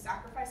make some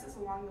sacrifices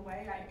along the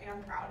way, I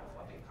am proud of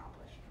what we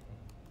accomplished.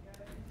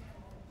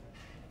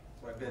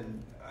 So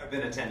I've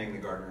been attending the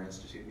Gardner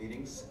Institute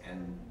meetings,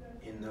 and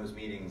in those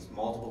meetings,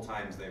 multiple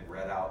times they've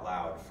read out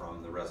loud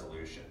from the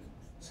resolution,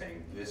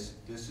 saying this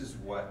is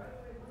what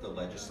the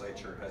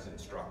legislature has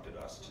instructed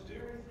us to do.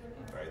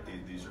 Right?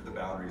 These are the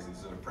boundaries,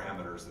 these are the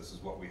parameters, this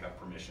is what we have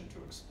permission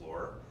to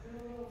explore.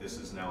 This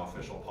is now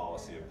official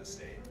policy of the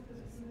state.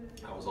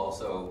 I was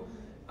also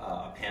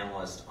a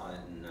panelist on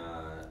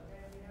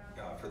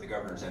for the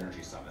Governor's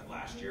Energy Summit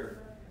last year,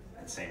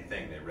 and same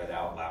thing, they read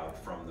out loud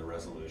from the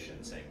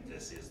resolution saying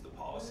this is the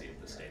policy of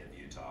the state of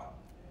Utah,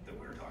 that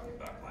we're talking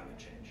about climate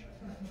change.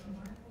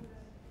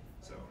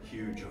 So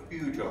huge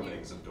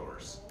openings of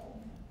doors.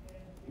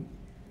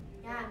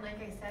 Yeah, and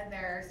like I said,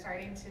 there are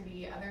starting to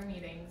be other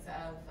meetings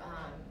of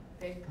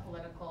big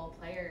political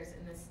players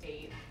in the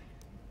state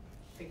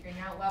figuring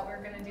out what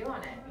we're going to do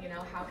on it. You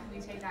know, how can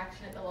we take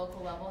action at the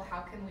local level?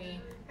 How can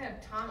we, kind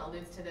of Tom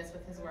alludes to this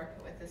with his work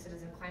with the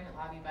Citizen Climate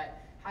Lobby, but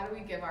how do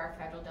we give our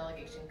federal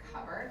delegation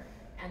cover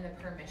and the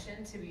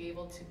permission to be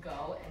able to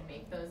go and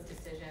make those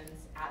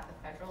decisions at the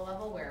federal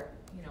level where,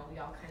 you know, we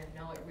all kind of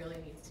know it really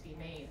needs to be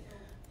made.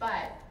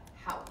 But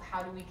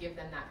how do we give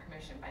them that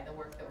permission by the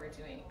work that we're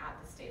doing at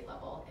the state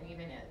level and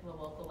even at the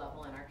local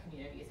level in our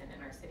communities and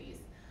in our cities?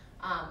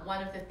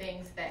 One of the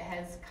things that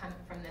has come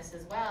from this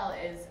as well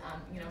is,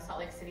 you know, Salt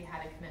Lake City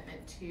had a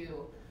commitment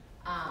to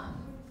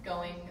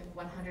going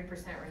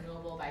 100%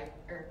 renewable by,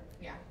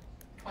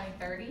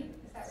 2030, is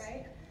that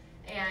right?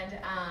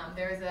 And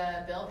there's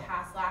a bill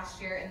passed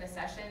last year in the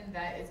session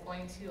that is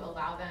going to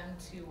allow them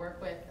to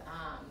work with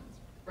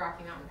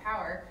Rocky Mountain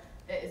Power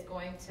that is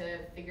going to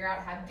figure out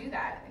how to do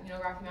that. You know,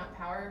 Rocky Mountain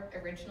Power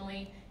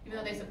originally, even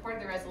though they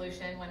supported the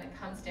resolution, when it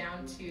comes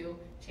down to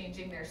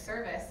changing their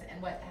service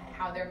and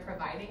how they're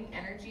providing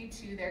energy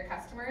to their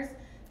customers,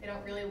 they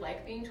don't really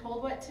like being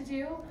told what to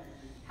do.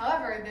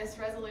 However, this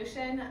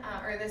resolution,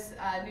 this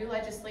new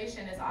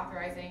legislation is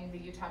authorizing the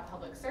Utah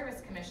Public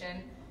Service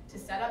Commission to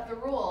set up the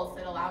rules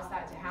that allows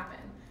that to happen.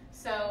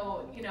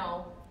 So, you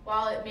know,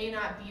 while it may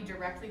not be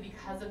directly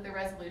because of the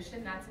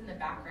resolution, that's in the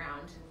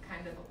background,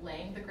 kind of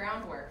laying the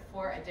groundwork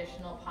for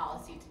additional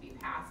policy to be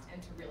passed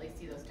and to really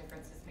see those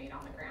differences made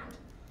on the ground.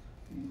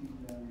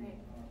 Great.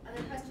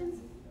 Other questions?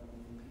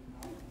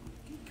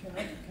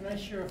 Can I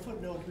share a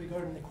footnote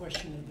regarding the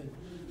question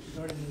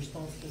regarding the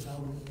response to the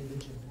dominant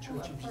religion, the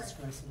Church of Jesus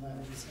Christ of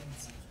Latter-day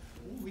Saints?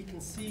 We can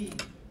see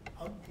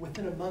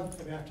within a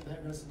month after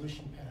that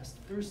resolution passed,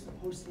 first the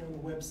posting on the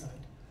website,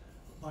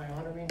 by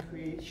honoring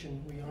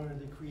creation, we honor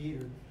the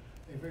Creator,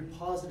 a very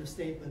positive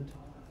statement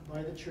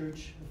by the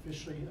church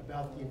officially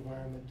about the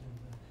environment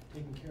and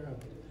taking care of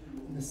it.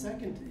 And the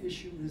second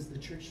issue is the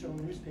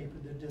church-owned newspaper,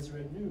 the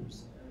Deseret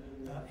News,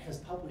 has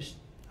published,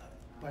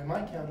 by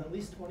my count, at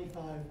least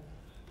 25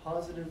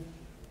 positive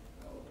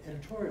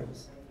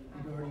editorials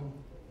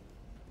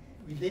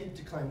related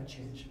to climate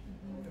change,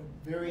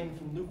 varying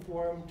from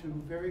lukewarm to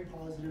very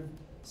positive,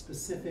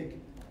 specific,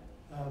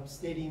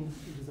 stating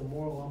it is a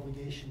moral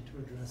obligation to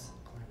address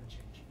climate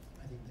change.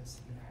 I think that's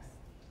significant.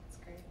 That's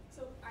great.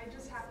 So I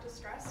just have to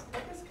stress,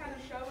 what this kind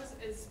of shows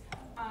is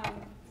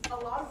a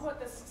lot of what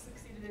this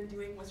succeeded in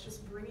doing was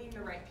just bringing the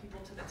right people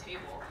to the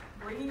table,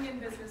 bringing in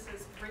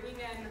businesses, bringing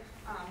in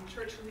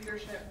church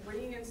leadership,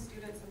 bringing in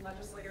students and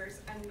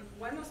legislators, and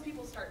when those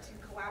people start to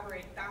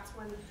collaborate, that's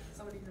when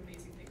some of these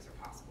amazing things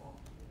are possible.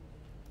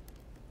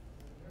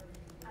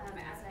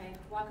 As I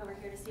walk over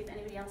here to see if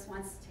anybody else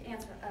wants to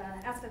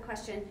ask a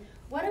question,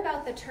 what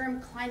about the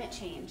term climate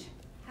change?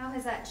 How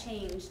has that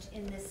changed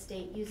in this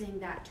state using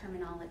that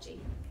terminology?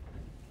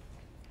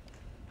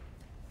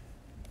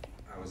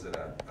 I was at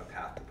a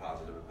Path to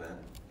Positive event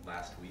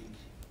last week,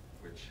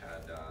 which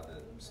had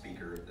the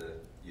Speaker of the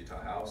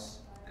Utah House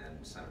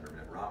and Senator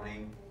Mitt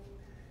Romney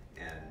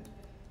and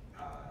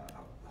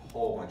a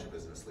whole bunch of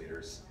business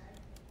leaders.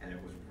 And it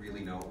was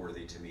really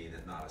noteworthy to me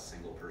that not a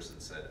single person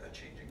said a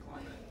changing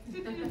climate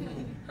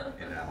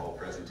in that whole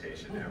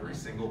presentation. Every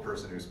single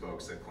person who spoke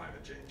said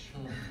climate change.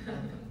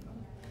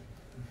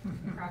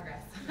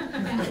 Progress.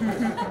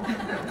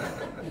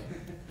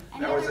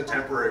 That was a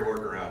temporary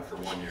workaround for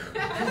 1 year.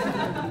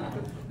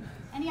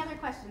 Any other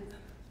questions?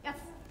 Yes?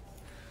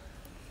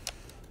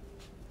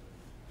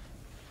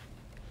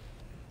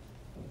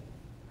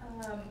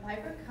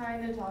 Piper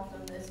kind of talked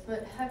on this,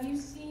 but have you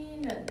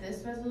seen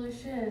this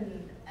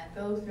resolution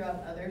echo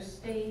throughout other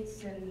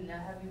states, and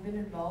have you been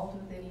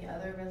involved with any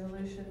other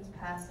resolutions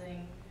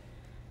passing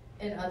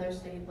in other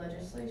state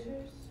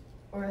legislatures?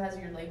 Or has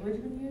your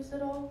language been used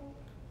at all?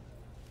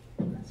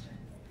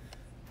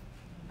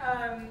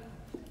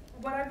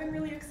 What I've been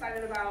really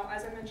excited about,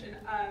 as I mentioned,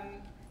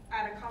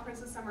 at a conference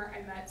this summer,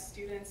 I met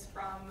students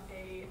from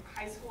a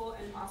high school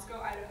in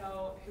Moscow,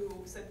 Idaho, who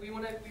said,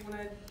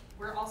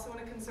 we're also in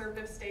a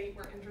conservative state,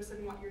 we're interested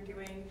in what you're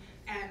doing,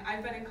 and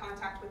I've been in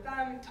contact with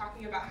them,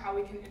 talking about how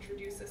we can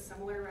introduce a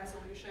similar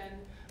resolution,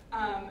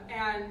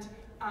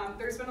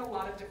 there's been a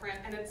lot of different,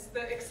 and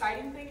the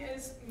exciting thing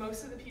is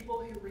most of the people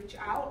who reach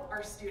out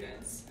are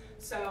students.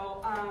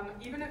 So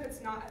even if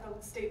it's not at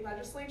the state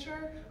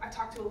legislature, I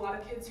talked to a lot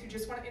of kids who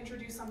just want to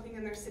introduce something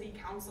in their city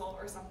council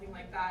or something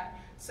like that.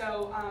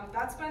 So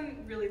that's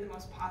been really the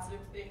most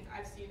positive thing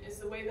I've seen, is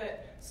the way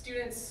that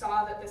students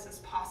saw that this is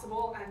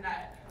possible, and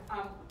that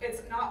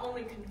it's not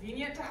only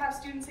convenient to have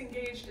students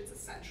engaged, it's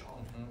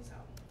essential. So.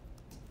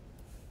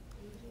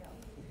 Thank you.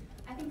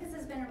 I think this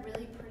has been a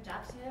really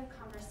productive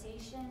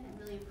conversation.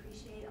 I really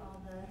appreciate all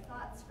the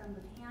thoughts from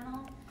the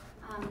panel,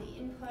 the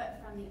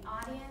input from the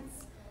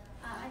audience.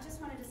 I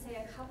just wanted to say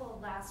a couple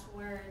of last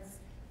words.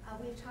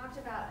 We've talked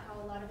about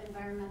how a lot of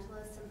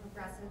environmentalists and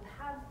progressives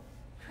have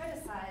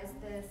criticized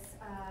this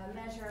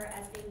measure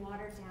as being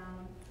watered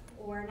down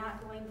or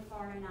not going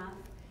far enough.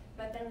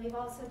 But then we've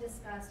also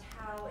discussed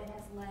how it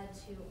has led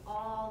to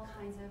all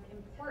kinds of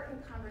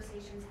important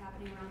conversations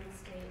happening around the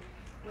state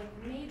with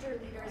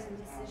major leaders and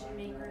decision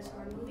makers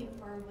who are moving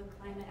forward with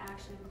climate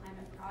action and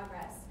climate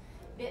progress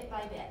bit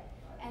by bit.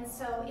 And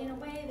so in a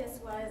way, this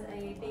was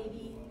a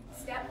baby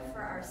step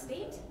for our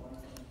state,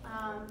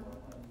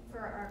 for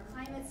our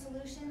climate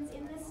solutions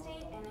in this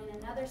state, and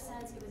in another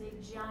sense, it was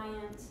a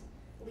giant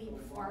leap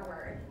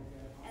forward.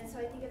 And so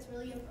I think it's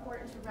really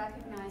important to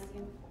recognize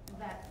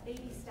that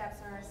baby steps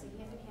are a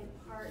significant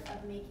part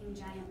of making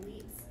giant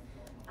leaps,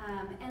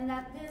 and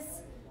that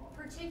this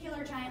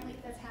particular giant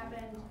leap that's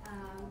happened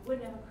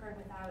wouldn't have occurred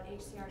without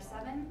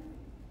HCR7,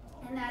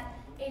 and that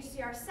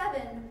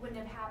HCR7 wouldn't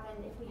have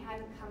happened if we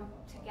hadn't come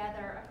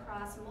together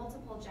across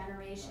multiple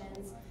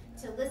generations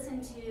to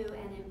listen to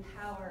and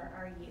empower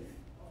our youth.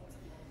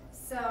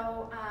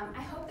 So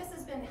I hope this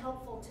has been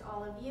helpful to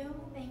all of you.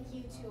 Thank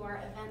you to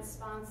our event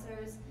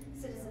sponsors,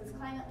 Citizens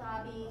Climate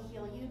Lobby,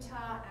 Heal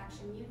Utah,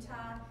 Action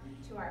Utah,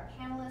 to our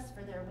panelists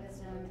for their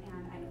wisdom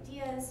and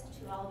ideas,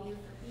 to all of you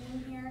for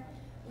being here.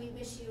 We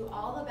wish you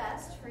all the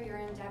best for your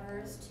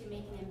endeavors to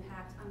make an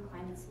impact on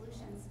climate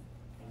solutions.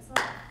 Thanks a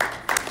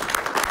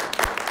lot.